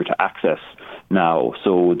easier to access now.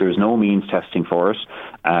 So there's no means testing for it.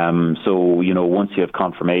 So, once you have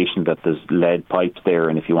confirmation that there's lead pipes there,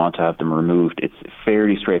 and if you want to have them removed, it's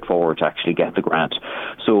fairly straightforward to actually get the grant.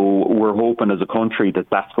 So we're hoping as a country that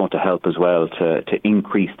that's going to help as well to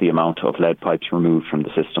increase the amount of lead pipes removed from the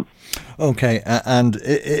system. Okay, and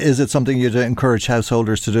is it something you'd encourage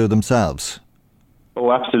householders to do themselves?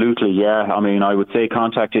 Oh, absolutely, yeah. I mean, I would say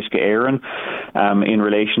contact Uisce Éireann in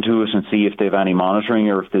relation to it and see if they have any monitoring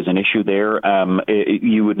or if there's an issue there.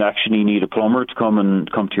 You would actually need a plumber to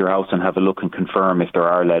come to your house and have a look and confirm if there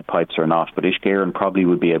are lead pipes or not. But Uisce Éireann probably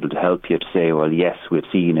would be able to help you to say, well, yes, we've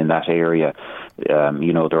seen in that area,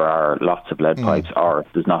 there are lots of lead pipes, or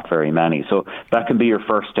there's not very many. So that can be your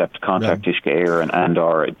first step, to contact Uisce Éireann and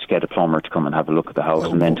or to get a plumber to come and have a look at the house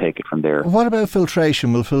and then take it from there. What about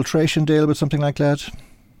filtration? Will filtration deal with something like that?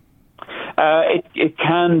 It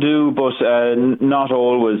can do, but not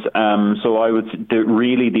always. So I would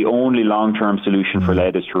really the only long-term solution for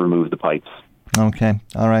lead is to remove the pipes. Okay,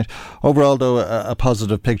 all right. Overall, though, a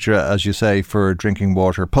positive picture, as you say, for drinking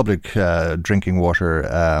water, public drinking water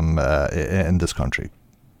in this country.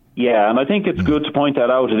 Yeah, and I think it's good to point that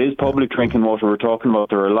out. It is public drinking water we're talking about.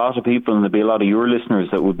 There are a lot of people, and there'll be a lot of your listeners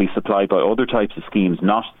that would be supplied by other types of schemes,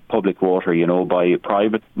 not public water, by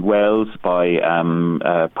private wells, by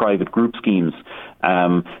private group schemes.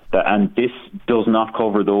 And this does not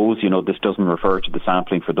cover those. This doesn't refer to the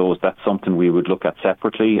sampling for those. That's something we would look at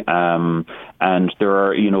separately. And there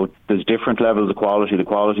are, there's different levels of quality. The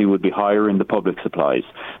quality would be higher in the public supplies.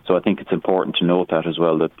 So I think it's important to note that as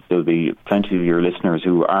well, that there'll be plenty of your listeners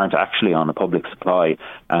who aren't actually on a public supply,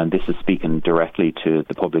 and this is speaking directly to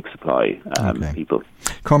the public supply people.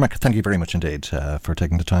 Cormac, thank you very much indeed for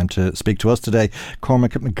taking the time to speak to us today.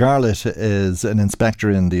 Cormac McGarlett is an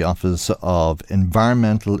inspector in the Office of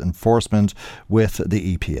Environmental Enforcement with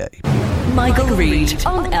the EPA. Michael Reade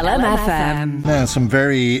on LMFM. Now, some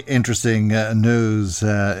very interesting news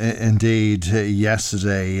indeed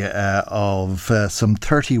yesterday of some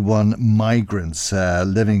 31 migrants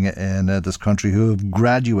living in this country who have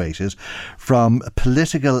graduated from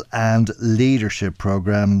political and leadership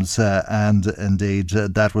programmes, and indeed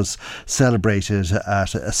that was celebrated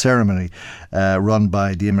at a ceremony run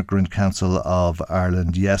by the Immigrant Council of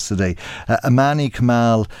Ireland yesterday. Amani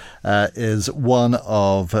Kamal is one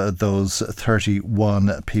of those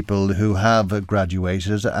 31 people who have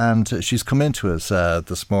graduated, and she's come in to us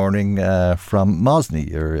this morning from Mosney.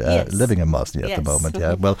 You're living in Mosney at the moment.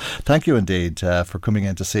 Yeah. Well, thank you indeed for coming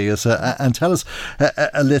in to see us and tell us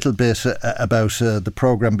a little bit about the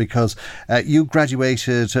programme, because you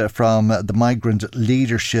graduated from the Migrant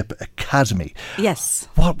Leadership Academy. Yes.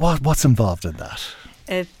 What's involved in that?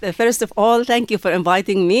 First of all, thank you for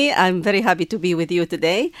inviting me. I'm very happy to be with you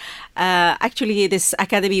today. Actually, this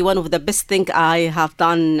academy, one of the best things I have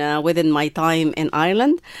done within my time in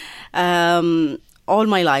Ireland. All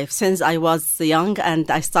my life, since I was young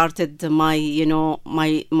and I started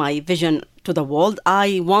my vision to the world,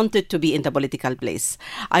 I wanted to be in the political place.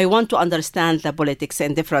 I want to understand the politics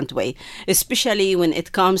in a different way, especially when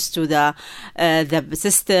it comes to the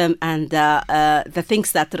system and the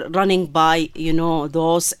things that are running by,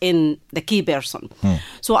 those in the key person.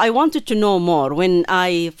 So I wanted to know more. When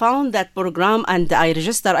I found that program and I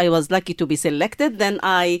registered, I was lucky to be selected. Then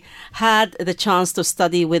I had the chance to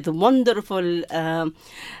study with wonderful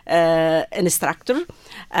instructor.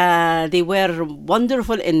 They were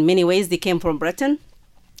wonderful in many ways. They came from Britain,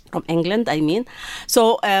 from England, I mean.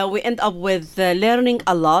 So we end up with learning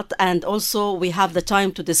a lot, and also we have the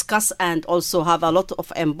time to discuss and also have a lot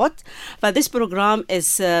of input. But this program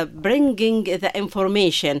is bringing the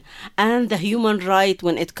information and the human right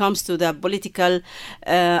when it comes to the political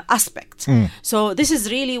aspect. So this is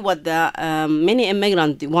really what the many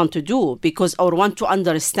immigrants want to do, or want to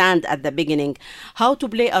understand at the beginning how to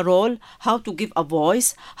play a role, how to give a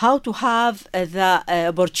voice, how to have the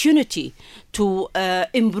opportunity to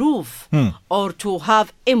improve or to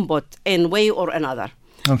have input in way or another.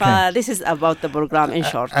 Okay. This is about the program in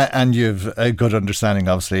short. And you've a good understanding,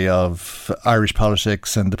 obviously, of Irish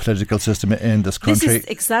politics and the political system in this country. This is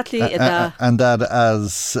exactly and that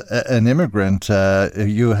as an immigrant,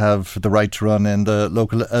 you have the right to run in the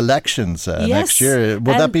local elections next year.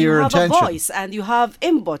 Would that be your intention? You have a voice, and you have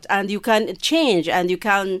input, and you can change, and you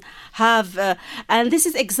can have... and this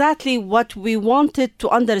is exactly what we wanted to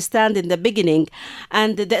understand in the beginning.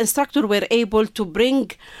 And the instructor were able to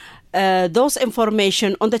bring those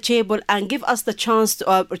information on the table and give us the chance,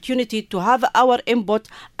 opportunity to have our input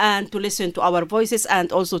and to listen to our voices and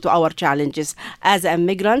also to our challenges as an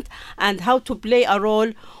immigrant, and how to play a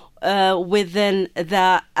role within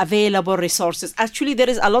the available resources. Actually, there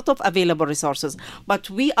is a lot of available resources, but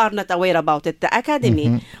we are not aware about it. The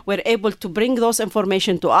academy were able to bring those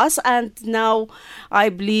information to us, and now I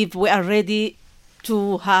believe we are ready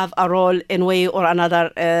to have a role in way or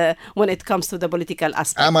another when it comes to the political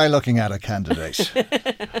aspect. Am I looking at a candidate?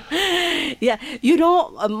 Yeah,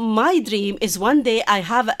 my dream is one day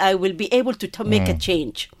I will be able to make a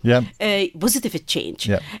change, positive change,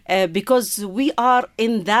 because we are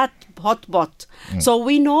in that hotspot, so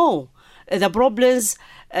we know the problems.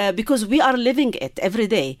 Because we are living it every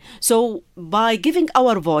day. So by giving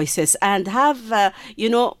our voices and have,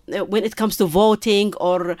 when it comes to voting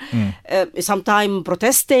or sometime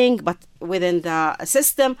protesting, but within the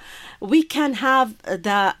system, we can have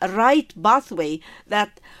the right pathway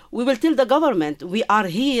that we will tell the government we are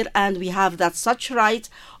here and we have that such right,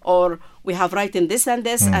 or we have right in this and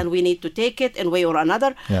this, and we need to take it in way or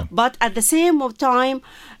another. Yeah. But at the same time,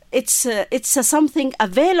 it's something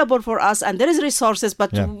available for us, and there is resources,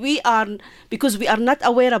 but because we are not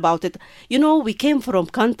aware about it. We came from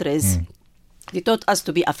countries, they taught us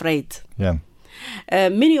to be afraid. Yeah.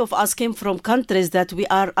 Many of us came from countries that we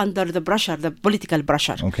are under the pressure, the political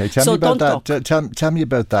pressure. Okay, tell me about that. Tell me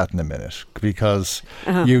about that in a minute, because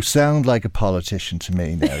you sound like a politician to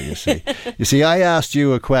me now. You see, I asked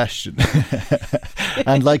you a question,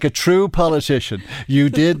 and like a true politician, you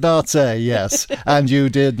did not say yes, and you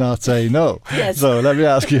did not say no. Yes. So let me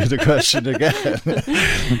ask you the question again.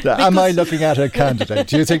 Am I looking at a candidate?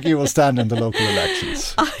 Do you think you will stand in the local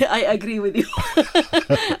elections? I agree with you.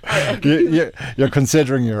 You're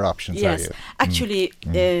considering your options, yes. Are you? Actually,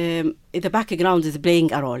 the background is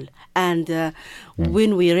playing a role. And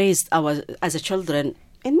when we raised as a children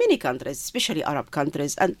in many countries, especially Arab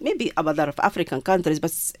countries, and maybe other African countries,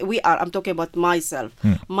 but I'm talking about myself,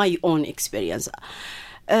 my own experience.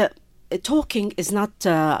 Talking is not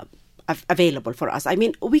available for us. I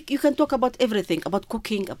mean, you can talk about everything, about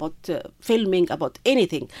cooking, about filming, about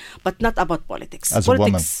anything, but not about politics. As politics,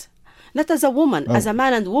 a woman. Not as a woman, as a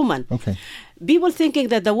man and woman. Okay. People thinking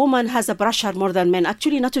that the woman has a pressure more than men.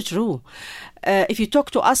 Actually, not true. If you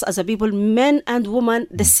talk to us as a people, men and women,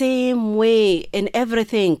 the same way in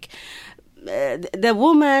everything. The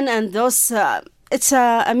woman and those... it's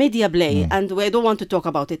a media play, and we don't want to talk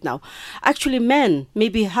about it now. Actually, men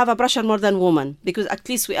maybe have a pressure more than women, because at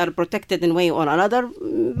least we are protected in way or another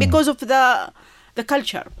because of the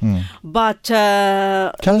culture. But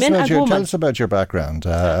men and women... Tell us about your background.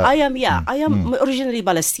 I am originally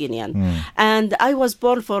Palestinian, and I was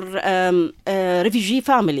born for a refugee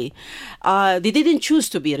family. They didn't choose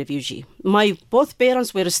to be a refugee. My both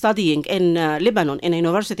parents were studying in Lebanon, in a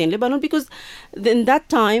university in Lebanon, because in that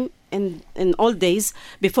time, in old days,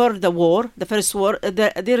 before the war, the first war,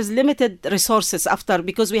 there is limited resources after,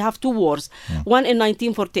 because we have two wars, one in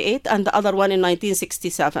 1948 and the other one in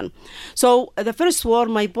 1967. So the first war,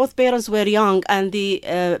 my both parents were young, and they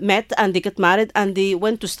met and they got married, and they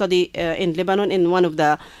went to study in Lebanon in one of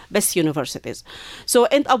the best universities. So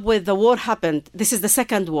end up with the war happened. This is the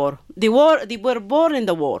second war. They were born in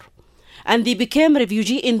the war, and they became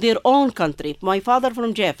refugee in their own country. My father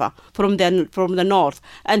from Jaffa, from the north,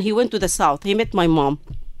 and he went to the south. He met my mom.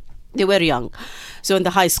 They were young, so in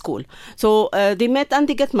the high school. So they met and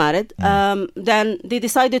they get married. Then they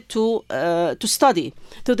decided to study.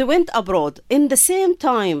 So they went abroad. In the same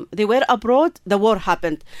time they were abroad, the war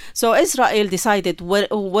happened. So Israel decided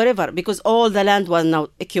wherever, because all the land was now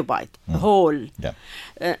occupied, whole. Yeah.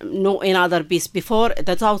 No another piece. Before,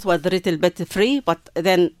 the south was a little bit free, but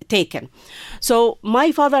then taken. So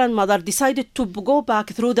my father and mother decided to go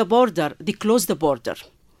back through the border. They closed the border.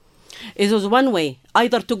 It was one way,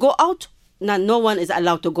 either to go out, no one is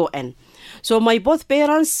allowed to go in. So my both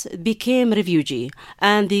parents became refugee,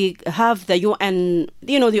 and they have the UN,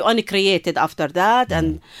 the UN created after that,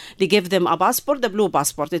 and they gave them a passport, the blue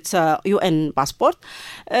passport. It's a UN passport.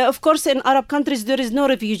 Of course, in Arab countries, there is no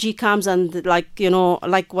refugee camps and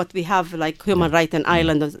like what we have, like human rights in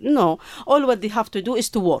Ireland. No, all what they have to do is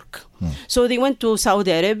to work. So they went to Saudi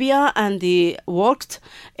Arabia and they worked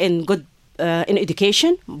in in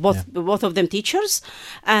education, both of them teachers.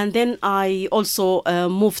 And then I also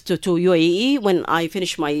moved to UAE when I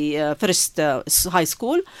finished my first high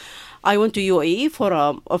school. I went to UAE for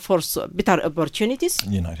better opportunities.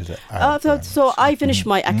 United Arab so I finished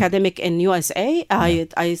my academic in USA.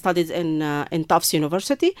 I studied in Tufts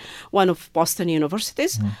University, one of Boston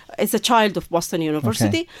universities. It's a child of Boston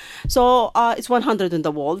University. Okay. So it's 100 in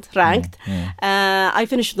the world ranked. I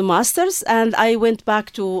finished the master's and I went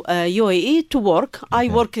back to UAE to work. I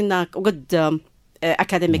work in a good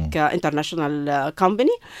academic international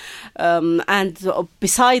company, and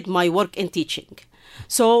beside my work in teaching.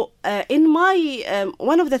 So in my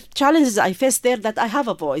one of the challenges I faced there, that I have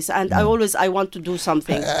a voice and I want to do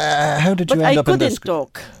something. How did you end up in this?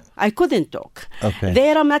 I couldn't talk. Okay.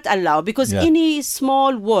 There I'm not allowed, because any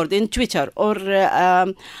small word in Twitter or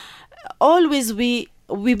always we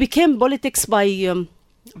became politics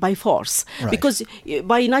by force, because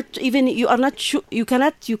by not even you are not you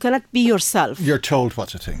cannot be yourself. You're told what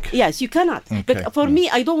to think. Yes, you cannot. Okay. But for me,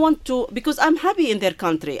 I don't want to, because I'm happy in their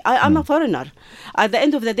country. I'm a foreigner. At the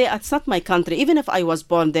end of the day, it's not my country. Even if I was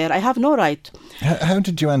born there, I have no right. How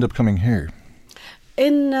did you end up coming here?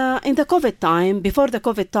 In the COVID time, before the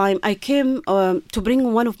COVID time, I came to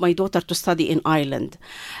bring one of my daughters to study in Ireland,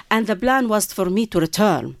 and the plan was for me to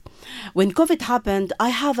return. When COVID happened, I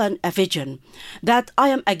have a vision that I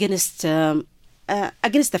am against the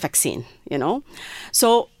vaccine,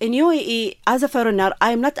 So in UAE, as a foreigner,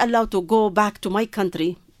 I am not allowed to go back to my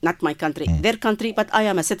country, not my country, their country, but I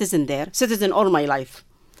am a citizen there, citizen all my life.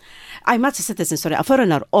 I'm not a citizen, a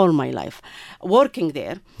foreigner all my life. Working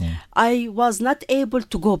there, I was not able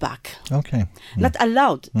to go back. Okay. Not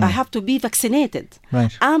allowed. I have to be vaccinated.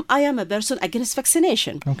 Right. I am a person against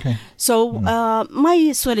vaccination. Okay. So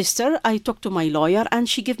my solicitor, I talked to my lawyer, and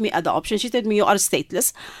she gave me the option. She told me, you are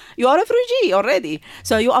stateless. You are a refugee already.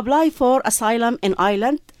 So you apply for asylum in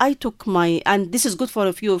Ireland. I took and this is good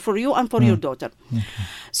for you and for your daughter. Okay.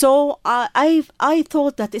 So I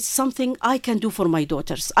thought that it's something I can do for my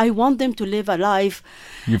daughters. I want them to live a life.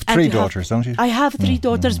 You have 3 daughters, don't you? I have 3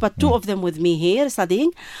 daughters, but 2 of them with me here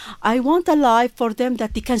studying. I want a life for them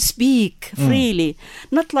that they can speak freely.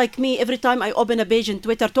 Not like me, every time I open a page on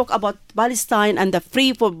Twitter, talk about Palestine and the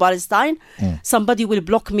free for Palestine, somebody will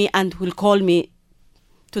block me and will call me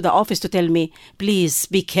to the office to tell me, please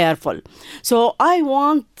be careful. So I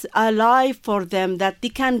want a life for them that they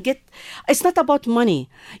can get. It's not about money.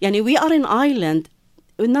 We are in Ireland,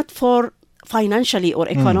 not for financially or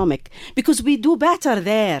economic, because we do better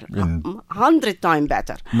there, 100 times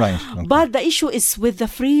better. Right. Okay. But the issue is with the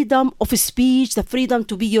freedom of speech, the freedom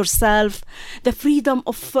to be yourself, the freedom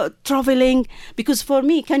of traveling. Because for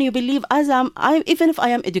me, can you believe, even if I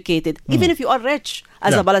am educated, even if you are rich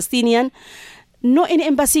as a Palestinian, no any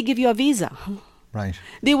embassy give you a visa. Right.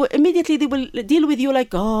 They will deal with you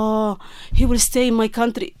like, he will stay in my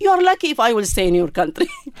country. You are lucky if I will stay in your country,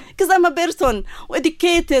 because I'm a person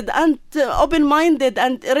educated and open-minded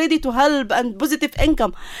and ready to help and positive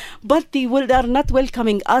income. But they are not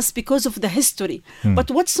welcoming us because of the history.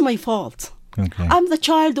 But what's my fault? Okay. I'm the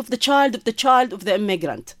child of the child of the child of the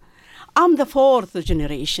immigrant. I'm the 4th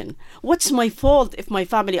generation. What's my fault if my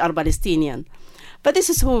family are Palestinian? But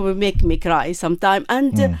this is who will make me cry sometimes,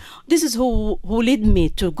 and this is who led me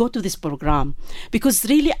to go to this program, because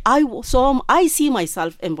really I see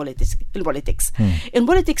myself in politics. In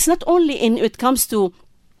politics, not only in it comes to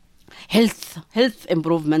health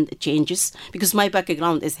improvement changes, because my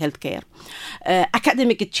background is healthcare,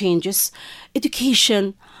 academic changes,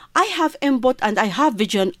 education. I have input and I have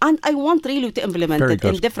vision, and I want really to implement it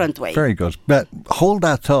in different ways. Very good. But hold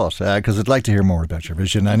that thought, because I'd like to hear more about your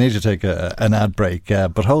vision. I need to take an ad break,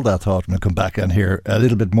 but hold that thought and I'll come back and hear a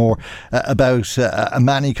little bit more about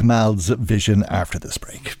Amani Kamal's vision after this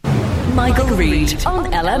break. Michael Reade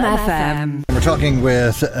on LMFM. We're talking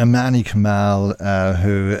with Amani Kamal,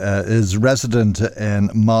 who is resident in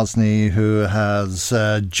Mosney, who has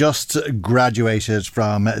just graduated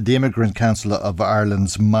from the Immigrant Council of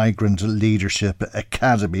Ireland's Migrant Leadership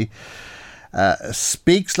Academy.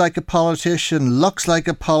 Speaks like a politician, looks like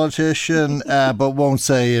a politician, but won't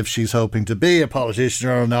say if she's hoping to be a politician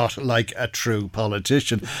or not, like a true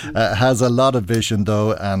politician. Has a lot of vision,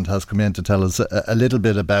 though, and has come in to tell us a little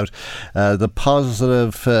bit about the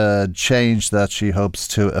positive change that she hopes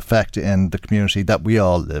to affect in the community that we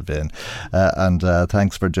all live in. And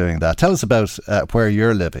thanks for doing that. Tell us about where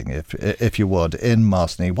you're living, if you would, in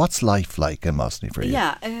Mosney. What's life like in Mosney for you?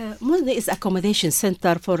 Yeah, Mosney is accommodation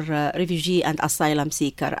centre for refugee and asylum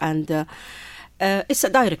seeker, and it's a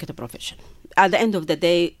direct profession. At the end of the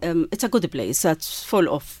day, it's a good place. It's full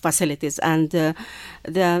of facilities, and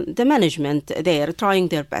the management there trying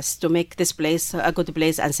their best to make this place a good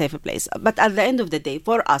place and safe place. But at the end of the day,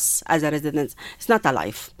 for us as a residents, it's not a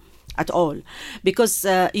life at all, because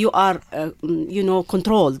you are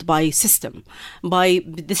controlled by system, by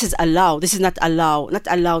this is allowed, this is not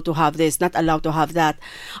allowed to have this, not allowed to have that.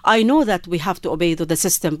 I know that we have to obey to the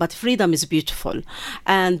system, but freedom is beautiful,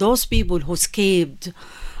 and those people who escaped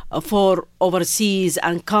for overseas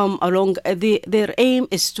and come along. Their aim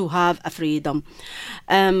is to have a freedom.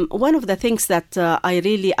 One of the things that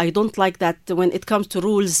I don't like, that when it comes to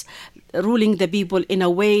ruling the people in a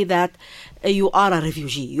way that you are a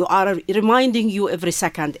refugee. You are reminding you every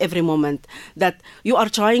second, every moment that you are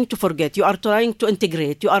trying to forget, you are trying to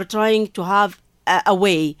integrate, you are trying to have a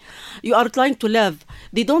way, you are trying to live.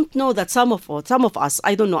 They don't know that some of us,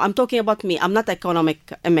 I don't know, I'm talking about me, I'm not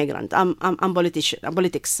economic immigrant, I'm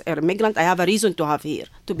politics immigrant. I have a reason to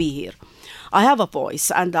be here. I have a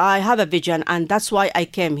voice and I have a vision, and that's why I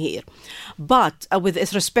came here. But with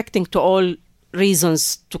respecting to all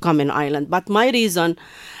reasons to come in Ireland, but my reason,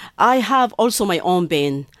 I have also my own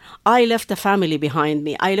pain. I left a family behind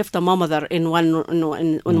me. I left a mother in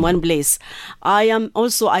one place. I am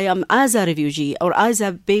as a refugee or as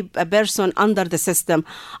a person under the system.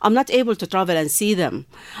 I'm not able to travel and see them.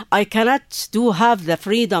 I cannot have the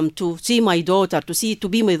freedom to see my daughter, to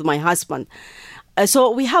be with my husband.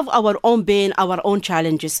 So we have our own pain, our own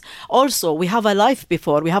challenges. Also, we have a life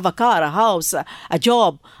before. We have a car, a house, a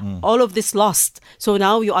job. All of this lost. So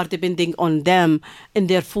now you are depending on them in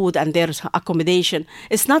their food and their accommodation.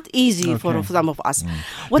 It's not easy for some of us.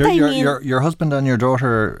 Your husband and your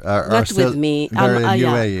daughter are still with me. They're in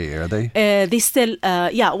UAE, are they? They still,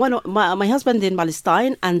 one of my husband in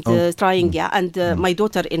Palestine and trying, and my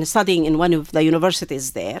daughter studying in one of the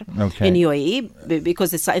universities there in UAE,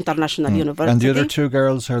 because it's an international university. And the other two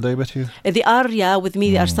girls, are they with you? They are, with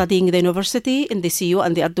me. They are studying the university in the CU,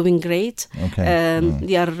 and they are doing great.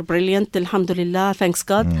 They are brilliant, alhamdulillah, thanks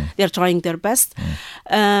God. They are trying their best,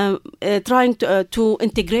 trying to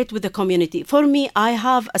integrate with the community. For me, I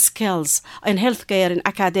have skills in healthcare, in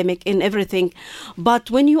academic, in everything. But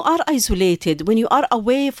when you are isolated, when you are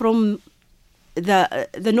away from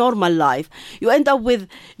the normal life, you end up with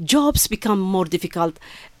jobs become more difficult,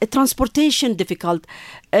 transportation difficult,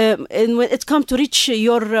 and when it comes to reach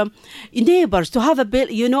your neighbors, to have a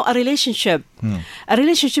relationship, a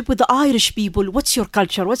relationship with the Irish people. What's your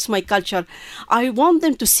culture? What's my culture? I want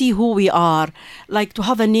them to see who we are, like to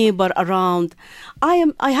have a neighbor around.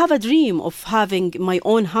 I have a dream of having my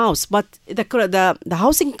own house, but the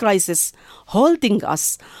housing crisis holding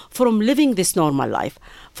us from living this normal life.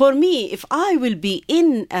 For me, if I will be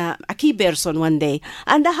in a key person one day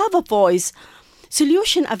and I have a voice,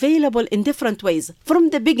 solution available in different ways. From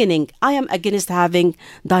the beginning, I am against having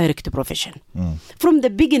direct profession. From the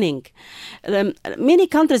beginning, many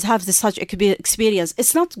countries have such experience.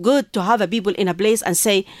 It's not good to have a people in a place and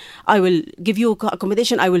say, I will give you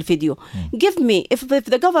accommodation, I will feed you. Give me, if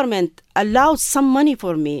the government allows some money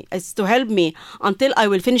for me, it's to help me until I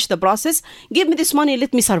will finish the process, give me this money,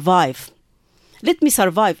 let me survive. Let me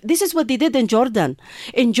survive. This is what they did in Jordan.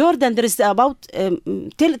 In Jordan, there is about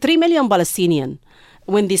 3 million Palestinians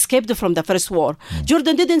when they escaped from the first war.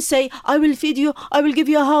 Jordan didn't say, I will feed you, I will give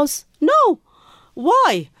you a house. No.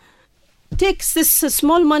 Why? Takes this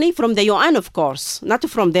small money from the UN, of course, not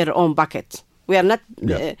from their own bucket. We are not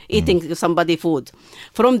eating somebody food.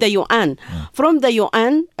 From the UN. From the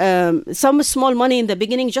UN, some small money in the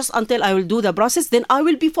beginning, just until I will do the process, then I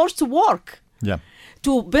will be forced to work.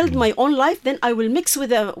 To build my own life, then I will mix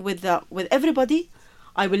with everybody.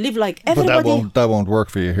 I will live like everybody. But that won't work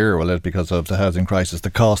for you here, will it? Because of the housing crisis, the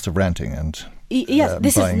cost of renting and yes,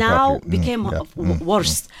 this is now became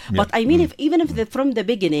worse. But I mean, from the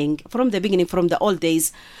beginning, from the old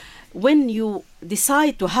days, when you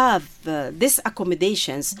decide to have these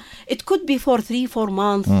accommodations, it could be for 3-4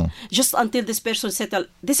 months, just until this person settle.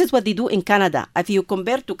 This is what they do in Canada. If you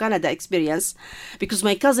compare to Canada experience, because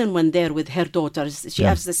my cousin went there with her daughters, she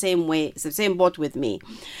has the same boat with me.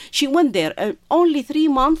 She went there only 3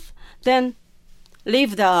 months, then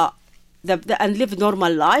leave and live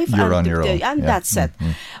normal life. You're on your own. And that's it.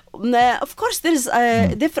 Of course, there is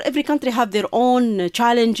every country have their own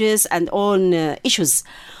challenges and own issues.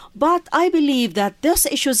 But I believe that those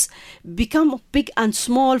issues become big and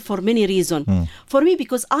small for many reasons. For me,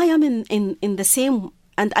 because I am in the same,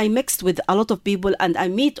 and I mixed with a lot of people, and I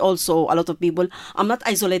meet also a lot of people. I'm not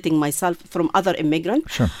isolating myself from other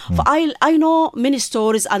immigrants. Sure. I know many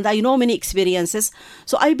stories and I know many experiences.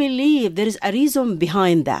 So I believe there is a reason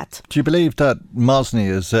behind that. Do you believe that Mosney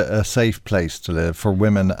is a safe place to live for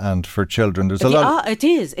women and for children? There's a lot. It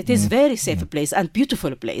is. It is very safe place and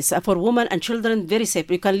beautiful place for women and children. Very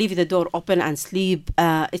safe. You can leave the door open and sleep.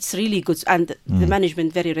 It's really good, and the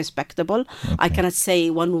management very respectable. I cannot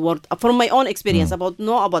say one word from my own experience about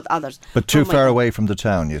others. But too far away from the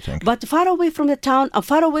town, you think? But far away from the town,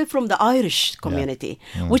 far away from the Irish community,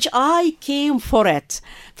 which I came for it.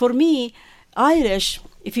 For me, Irish,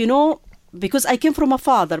 if you know because I came from a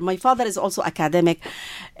father. My father is also academic.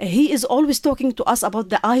 He is always talking to us about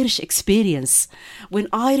the Irish experience. When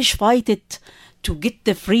Irish fight it to get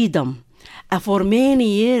the freedom for many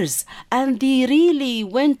years, and they really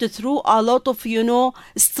went through a lot of,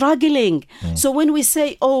 struggling. So when we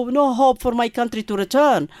say, oh, no hope for my country to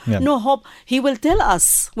return, no hope, he will tell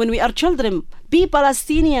us when we are children, be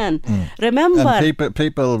Palestinian. Remember. And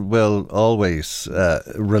people will always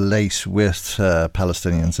relate with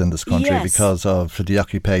Palestinians in this country because of the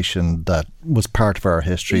occupation that was part of our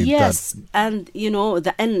history. Yes, and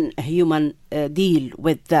the inhuman deal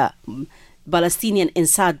with the Palestinian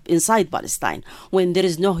inside Palestine, when there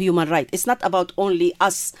is no human right. It's not about only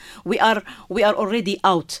us. We are already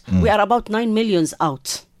out. We are about 9 million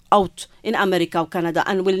out in America or Canada,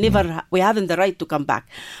 and we haven't the right to come back.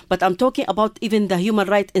 But I'm talking about even the human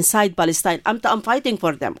right inside Palestine. I'm fighting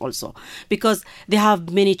for them also, because they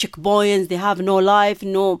have many checkpoints, they have no life,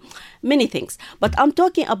 many things. But I'm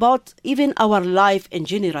talking about even our life in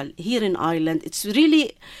general here in Ireland. It's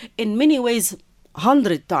really in many ways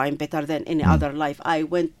 100 times better than any other life I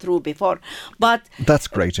went through before. But that's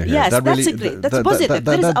great to hear. Yes, that's great. That's positive.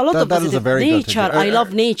 There is a lot of positive. Nature. I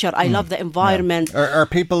love nature. I love the environment. Are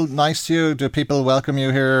people nice to you? Do people welcome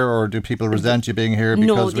you here, or do people resent you being here? Because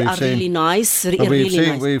no, they are really nice.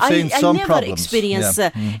 We've seen some I never problems. Experienced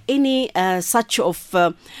any such of.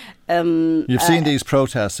 You've seen these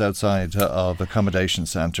protests outside of accommodation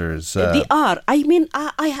centres. They are. I mean,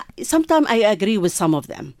 I sometimes I agree with some of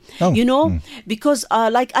them. Because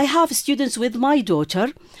like I have students with my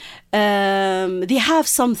daughter. They have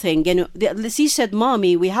something. She said,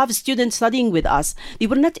 "Mommy, we have students studying with us. They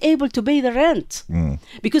were not able to pay the rent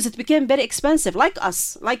because it became very expensive. Like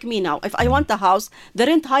us, like me now. If I want a house, the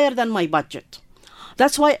rent higher than my budget."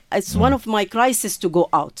 That's why it's one of my crises to go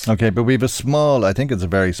out. Okay, but we have I think it's a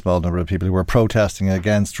very small number of people who are protesting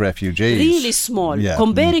against refugees. Really small,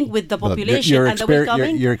 comparing with the population and the way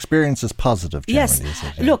coming. Your experience is positive, yes.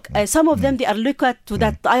 Look, some of them, they are look at to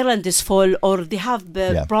that Ireland is full, or they have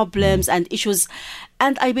problems and issues.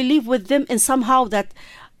 And I believe with them in somehow that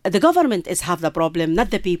the government is have the problem, not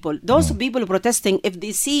the people. Those people protesting, if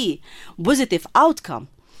they see positive outcome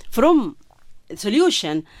from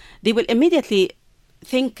solution, they will immediately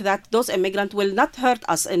think that those immigrants will not hurt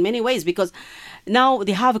us in many ways, because now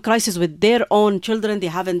they have a crisis with their own children. They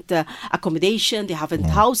haven't accommodation, they haven't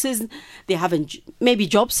houses, they haven't maybe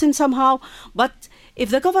jobs in somehow. But if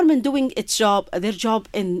the government doing their job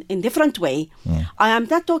in different way, I am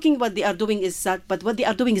not talking what they are doing is that, but what they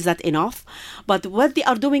are doing is not enough. But what they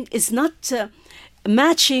are doing is not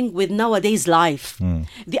matching with nowadays life.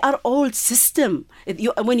 They are old system.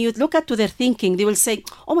 When you look at to their thinking, they will say,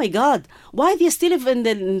 "Oh my God, why do you still live in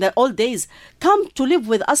the old days? Come to live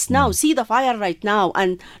with us now. See the fire right now,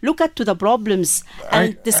 and look at to the problems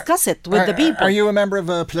and discuss it with the people." Are you a member of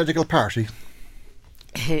a political party?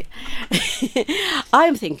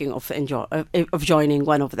 I'm thinking of joining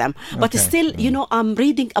one of them, but still, I'm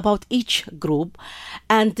reading about each group,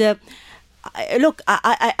 and look,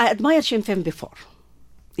 I admired Sinn Féin before.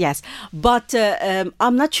 Yes, but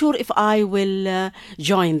I'm not sure if I will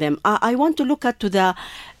join them. I want to look at to the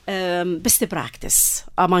best practice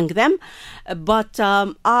among them, but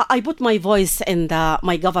I put my voice in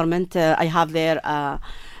my government. I have there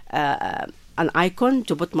an icon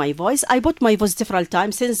to put my voice. I put my voice several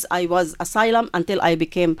times since I was asylum until I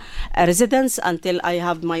became a resident, until I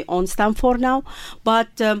have my own stamp for now,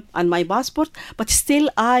 but and my passport. But still,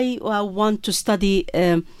 I want to study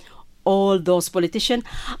all those politicians.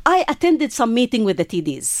 I attended some meeting with the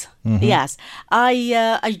TDs. Yes,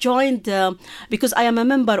 I joined because I am a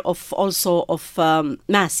member of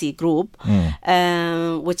Massey group,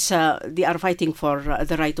 which they are fighting for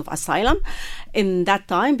the right of asylum. In that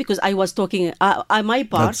time, because I was talking, my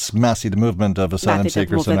part. That's Massey, the movement of asylum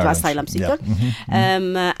seekers in Ireland.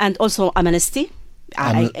 And also Amnesty.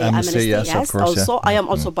 Amnesty, yes, of course. Also, I am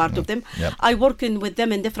also part of them. I working with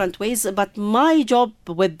them in different ways, but my job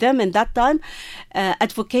with them in that time,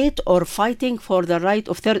 advocate or fighting for the right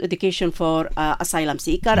of third education for asylum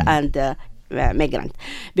seeker and migrant,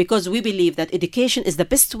 because we believe that education is the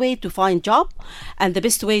best way to find job and the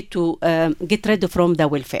best way to get rid from the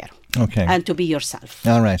welfare. Okay. And to be yourself.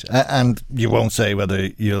 All right. And you won't say whether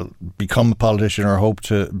you'll become a politician or hope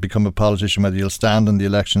to become a politician, whether you'll stand in the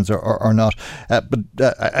elections or not. But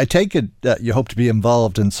I take it you hope to be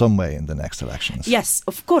involved in some way in the next elections. Yes,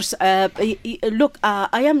 of course. Look,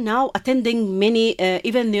 I am now attending many,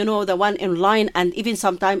 even, the one online, and even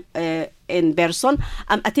sometime in person.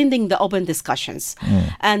 I'm attending the open discussions,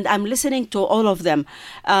 and I'm listening to all of them,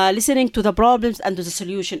 listening to the problems and to the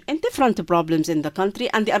solution and different problems in the country,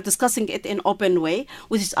 and they are discussing it in open way,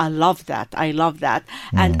 which is I love that,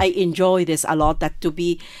 and I enjoy this a lot. That to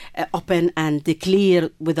be open and clear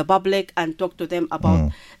with the public and talk to them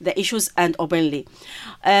about the issues and openly.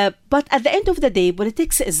 But at the end of the day,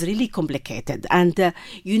 politics is really complicated, and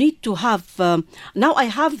you need to have. Now I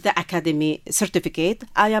have the academy certificate.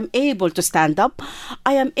 I am able to stand up.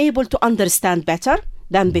 I am able to understand better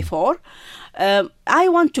than before. I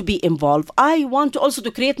want to be involved. I want also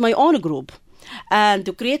to create my own group and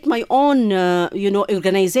to create my own,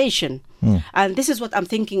 organization. And this is what I'm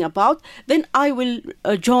thinking about. Then I will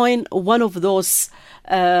join one of those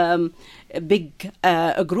big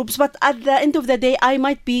groups. But at the end of the day, I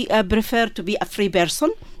might be prefer to be a free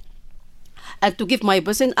person and to give my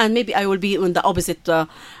person, and maybe I will be in the opposite the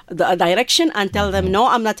direction and tell them, no,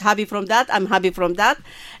 I'm not happy from that, I'm happy from that.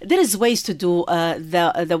 There is ways to do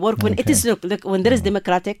the work. When it is, look, when there is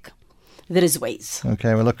democratic, there is ways.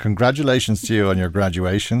 Okay, well, look, congratulations to you on your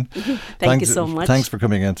graduation. Thank you so much. Thanks for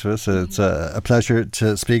coming into us. It's a pleasure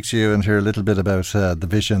to speak to you and hear a little bit about the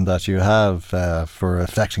vision that you have for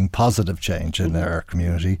affecting positive change in our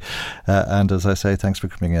community. And as I say, thanks for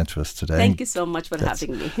coming into us today. Thank you so much for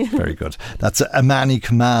having me. Very good. That's Amani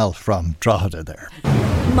Kamal from Drogheda there.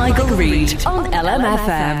 Michael Reade on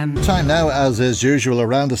LMFM. Time now, as is usual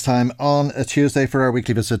around this time on a Tuesday, for our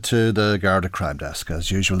weekly visit to the Garda Crime Desk.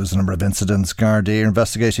 As usual, there's a number of incidents Gardaí are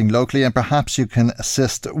investigating locally, and perhaps you can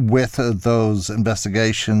assist with those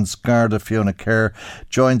investigations. Garda Fiona Kerr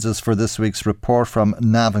joins us for this week's report from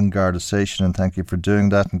Navan Garda Station, and thank you for doing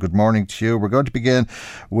that, and good morning to you. We're going to begin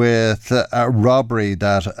with a robbery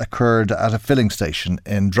that occurred at a filling station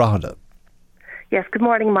in Drogheda. Yes, good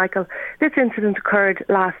morning, Michael. This incident occurred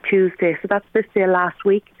last Tuesday, so that's this day last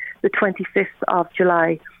week, the 25th of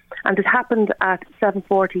July. And it happened at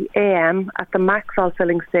 7:40 a.m. at the Maxall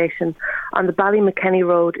filling station on the Ballymckenny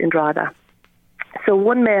Road in Drogheda. So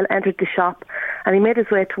one male entered the shop and he made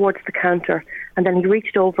his way towards the counter, and then he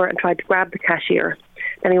reached over and tried to grab the cashier.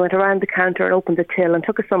 Then he went around the counter and opened the till and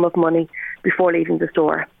took a sum of money before leaving the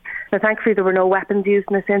store. Now, thankfully, there were no weapons used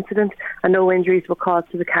in this incident and no injuries were caused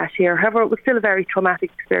to the cashier. However, it was still a very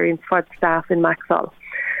traumatic experience for the staff in Maxall.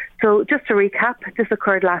 So just to recap, this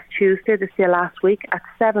occurred last Tuesday, this day last week, at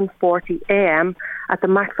 7:40 a.m. at the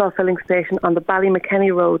Maxall filling station on the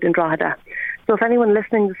Ballymckenny Road in Drogheda. So if anyone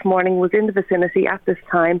listening this morning was in the vicinity at this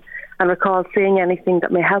time and recalls seeing anything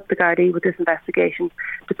that may help the Gardaí with this investigation,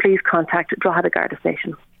 to please contact Drogheda Garda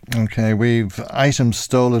Station. OK, we've items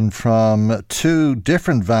stolen from two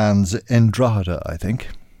different vans in Drogheda, I think.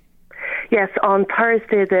 Yes, on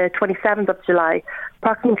Thursday, the 27th of July,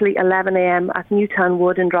 approximately 11 a.m. at Newtown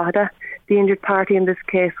Wood in Drogheda, the injured party in this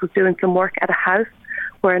case was doing some work at a house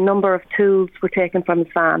where a number of tools were taken from his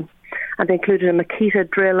van. And they included a Makita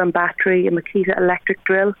drill and battery, a Makita electric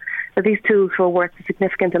drill. Now, these tools were worth a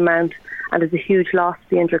significant amount and is a huge loss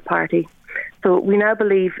to the injured party. So we now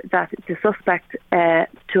believe that the suspect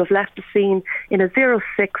to have left the scene in a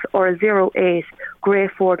 06 or a 08 grey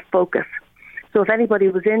Ford Focus. So if anybody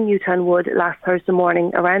was in Newtown Wood last Thursday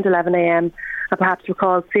morning around 11 a.m. and perhaps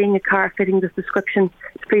recalled seeing a car fitting this description,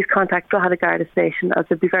 please contact Drogheda Garda Station, as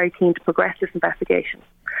they'd be very keen to progress this investigation.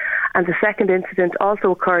 And the second incident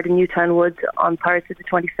also occurred in Newtown Wood on Thursday the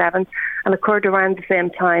 27th and occurred around the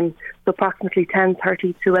same time, so approximately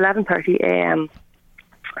 10:30 to 11:30 a.m.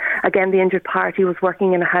 Again, the injured party was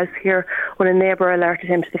working in a house here when a neighbour alerted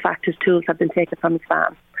him to the fact his tools had been taken from his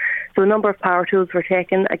van. So a number of power tools were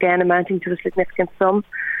taken, again amounting to a significant sum.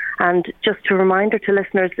 And just a reminder to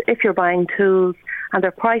listeners, if you're buying tools and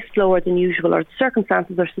they're priced lower than usual or the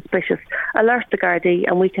circumstances are suspicious, alert the Gardaí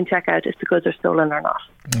and we can check out if the goods are stolen or not.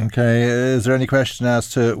 OK, is there any question as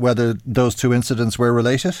to whether those two incidents were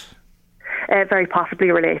related? Very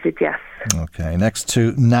possibly related, yes. OK, next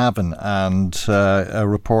to Navan and a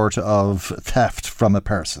report of theft from a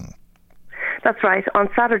person. That's right. On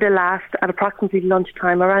Saturday last, at approximately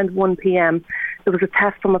lunchtime, around 1 p.m, there was a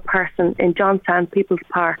theft from a person in Johnstown People's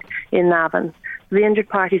Park in Navan. The injured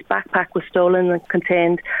party's backpack was stolen and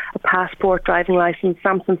contained a passport, driving licence,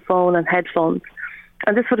 Samsung phone and headphones.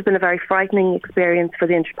 And this would have been a very frightening experience for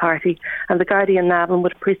the injured party, and the Gardaí in Navan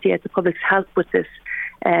would appreciate the public's help with this.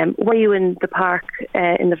 Were you in the park,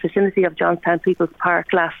 in the vicinity of Johnstown People's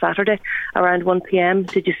Park last Saturday around 1 p.m?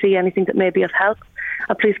 Did you see anything that may be of help?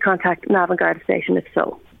 Please contact Navan Garda Station if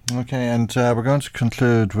so. OK, and we're going to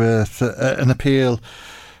conclude with an appeal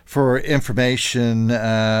for information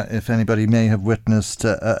if anybody may have witnessed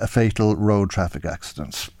a fatal road traffic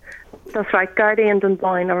accident. That's right. Gardaí and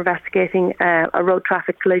Dunboyne are investigating a road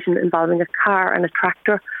traffic collision involving a car and a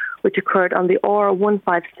tractor, which occurred on the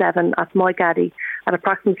R157 at Moygaddy at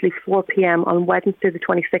approximately 4 p.m. on Wednesday the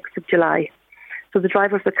 26th of July. So the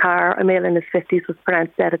driver of the car, a male in his 50s, was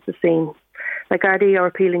pronounced dead at the scene. The Gardaí are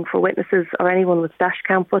appealing for witnesses or anyone with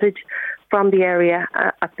dashcam footage from the area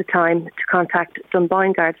at the time to contact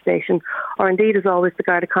Dunboyne Guard Station, or indeed, as always, the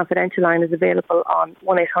Garda Confidential line is available on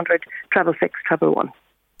 1800 666 111.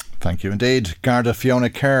 Thank you indeed. Garda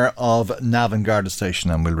Fiona Kerr of Navan Garda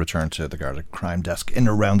Station, and we'll return to the Garda Crime Desk in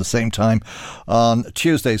around the same time on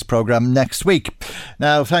Tuesday's programme next week.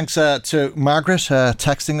 Now, thanks to Margaret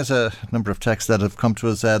texting us, a number of texts that have come to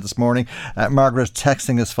us this morning. Margaret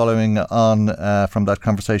texting us following on from that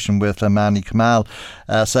conversation with Manny Kamal,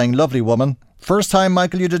 saying, lovely woman. First time,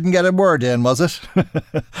 Michael, you didn't get a word in, was it?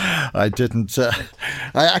 I didn't.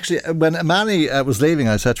 I actually, when Manny was leaving,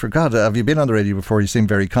 I said to her, God, have you been on the radio before? You seem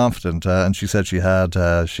very confident. And she said she had.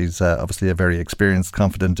 She's obviously a very experienced,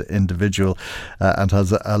 confident individual and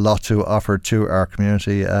has a lot to offer to our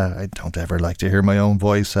community. I don't ever like to hear my own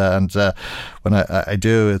voice. And when I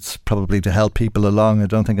do, it's probably to help people along. I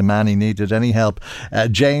don't think Manny needed any help.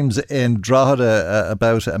 James in Drogheda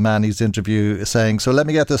about Manny's interview saying, so let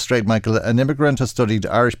me get this straight, Michael. An immigrant has studied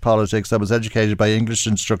Irish politics that was educated by English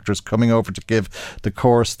instructors coming over to give the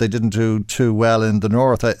course. They didn't do too well in the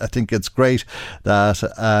north. I think it's great that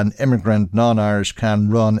an immigrant, non-Irish, can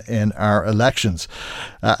run in our elections.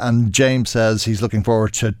 And James says he's looking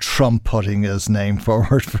forward to Trump putting his name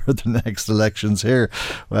forward for the next elections here.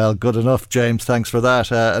 Well, good enough, James. Thanks for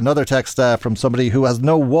that. Another text from somebody who has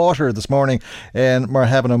no water this morning in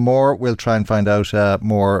Merheven and Moore. We'll try and find out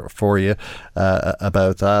more for you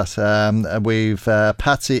about that. We've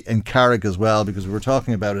Patsy in Carrick as well, because we were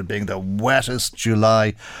talking about it being the wettest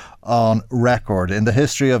July on record in the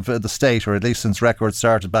history of the state, or at least since records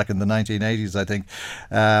started back in the 1980s, I think.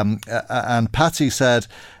 And Patsy said,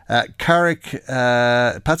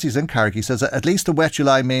 Patsy's in Carrick. He says, at least the wet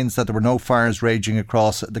July means that there were no fires raging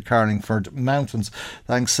across the Carlingford Mountains.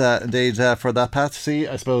 Thanks indeed for that, Patsy.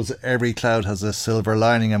 I suppose every cloud has a silver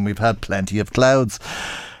lining, and we've had plenty of clouds.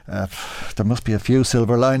 There must be a few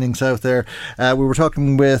silver linings out there. We were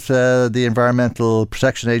talking with the Environmental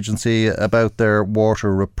Protection Agency about their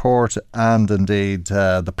water report and indeed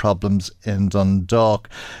the problems in Dundalk.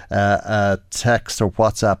 A text or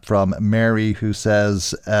WhatsApp from Mary who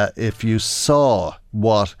says, if you saw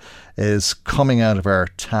what is coming out of our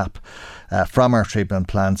tap from our treatment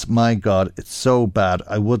plants, my God, it's so bad.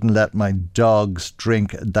 I wouldn't let my dogs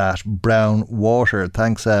drink that brown water.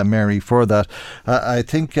 Thanks, Mary, for that. I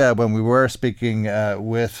think when we were speaking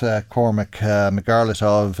with Cormac McGarlett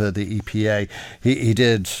of the EPA, he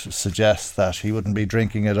did suggest that he wouldn't be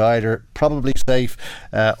drinking it either. Probably safe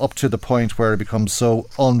up to the point where it becomes so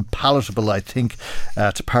unpalatable, I think,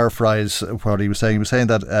 to paraphrase what he was saying. He was saying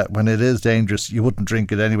that when it is dangerous, you wouldn't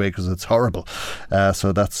drink it anyway because it's horrible.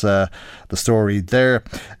 So that's the story there.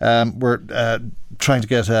 We're trying to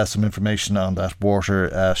get some information on that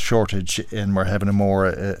water shortage in Merheven and Moore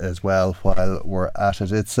as well while we're at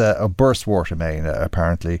it. It's a burst water main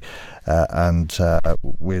apparently, and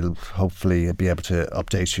we'll hopefully be able to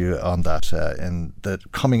update you on that in the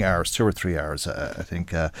coming hours, 2 or 3 hours I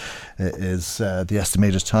think is the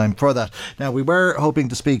estimated time for that. Now, we were hoping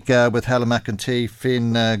to speak with Helen McEntee,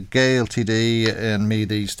 Fine Gael TD in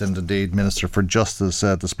Meath East and indeed Minister for Justice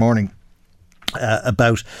this morning,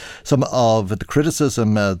 about some of the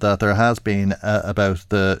criticism that there has been about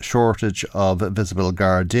the shortage of visible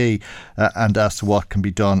Gardaí and as to what can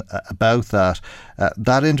be done about that.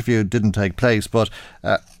 That interview didn't take place, but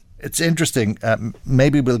it's interesting.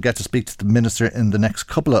 Maybe we'll get to speak to the Minister in the next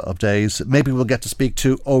couple of days. Maybe we'll get to speak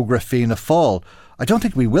to Ógra Fianna Fáil. I don't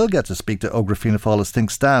think we will get to speak to Ógra Fianna Fáil as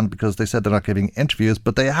things stand, because they said they're not giving interviews,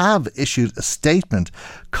 but they have issued a statement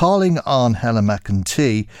calling on Helen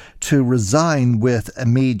McEntee to resign with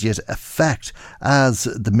immediate effect as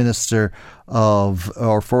the Minister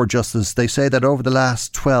for Justice. They say that over the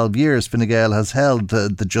last 12 years, Fine Gael has held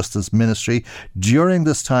the Justice Ministry. During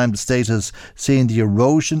this time, the state has seen the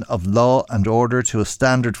erosion of law and order to a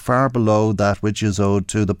standard far below that which is owed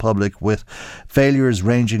to the public, with failures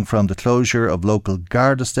ranging from the closure of local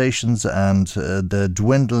Garda stations and the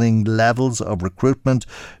dwindling levels of recruitment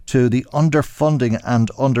to the underfunding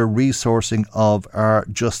and under-resourcing of our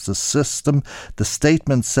justice system. The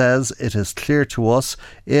statement says it is clear to us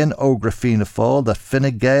in Ógra Fianna Fáil that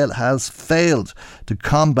Fine Gael has failed to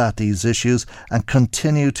combat these issues and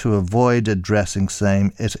continue to avoid addressing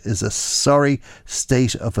same. It is a sorry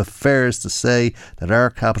state of affairs to say that our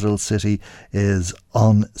capital city is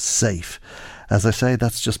unsafe. as I say,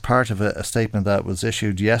 that's just part of a statement that was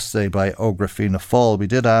issued yesterday by Ógra Fianna Fáil. We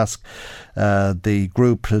did ask the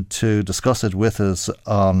group to discuss it with us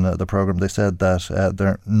on the programme. They said that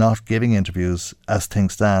they're not giving interviews as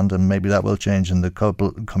things stand, and maybe that will change in the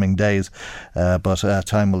coming days, but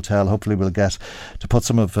time will tell. Hopefully we'll get to put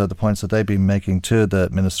some of the points that they've been making to the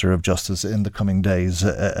Minister of Justice in the coming days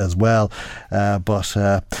as well. But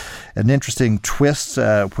an interesting twist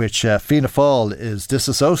which Fianna Fáil is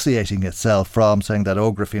disassociating itself from, saying that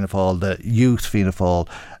Ógra Fianna Fáil, the youth Fianna Fáil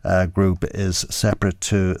group, is separate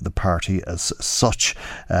to the party as such,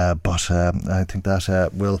 but I think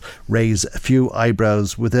that will raise a few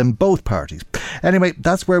eyebrows within both parties. Anyway,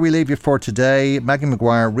 that's where we leave you for today. Maggie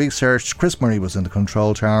Maguire researched, Chris Murray was in the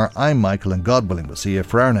control tower. I'm Michael, and God willing we'll see you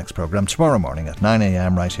for our next programme tomorrow morning at 9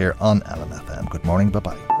 a.m. right here on LMFM. Good morning,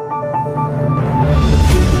 bye-bye.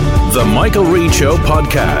 The Michael Reade Show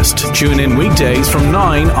podcast. Tune in weekdays from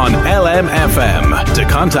 9 on LMFM. To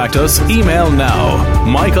contact us, email now,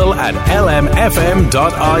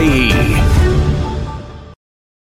 michael@lmfm.ie.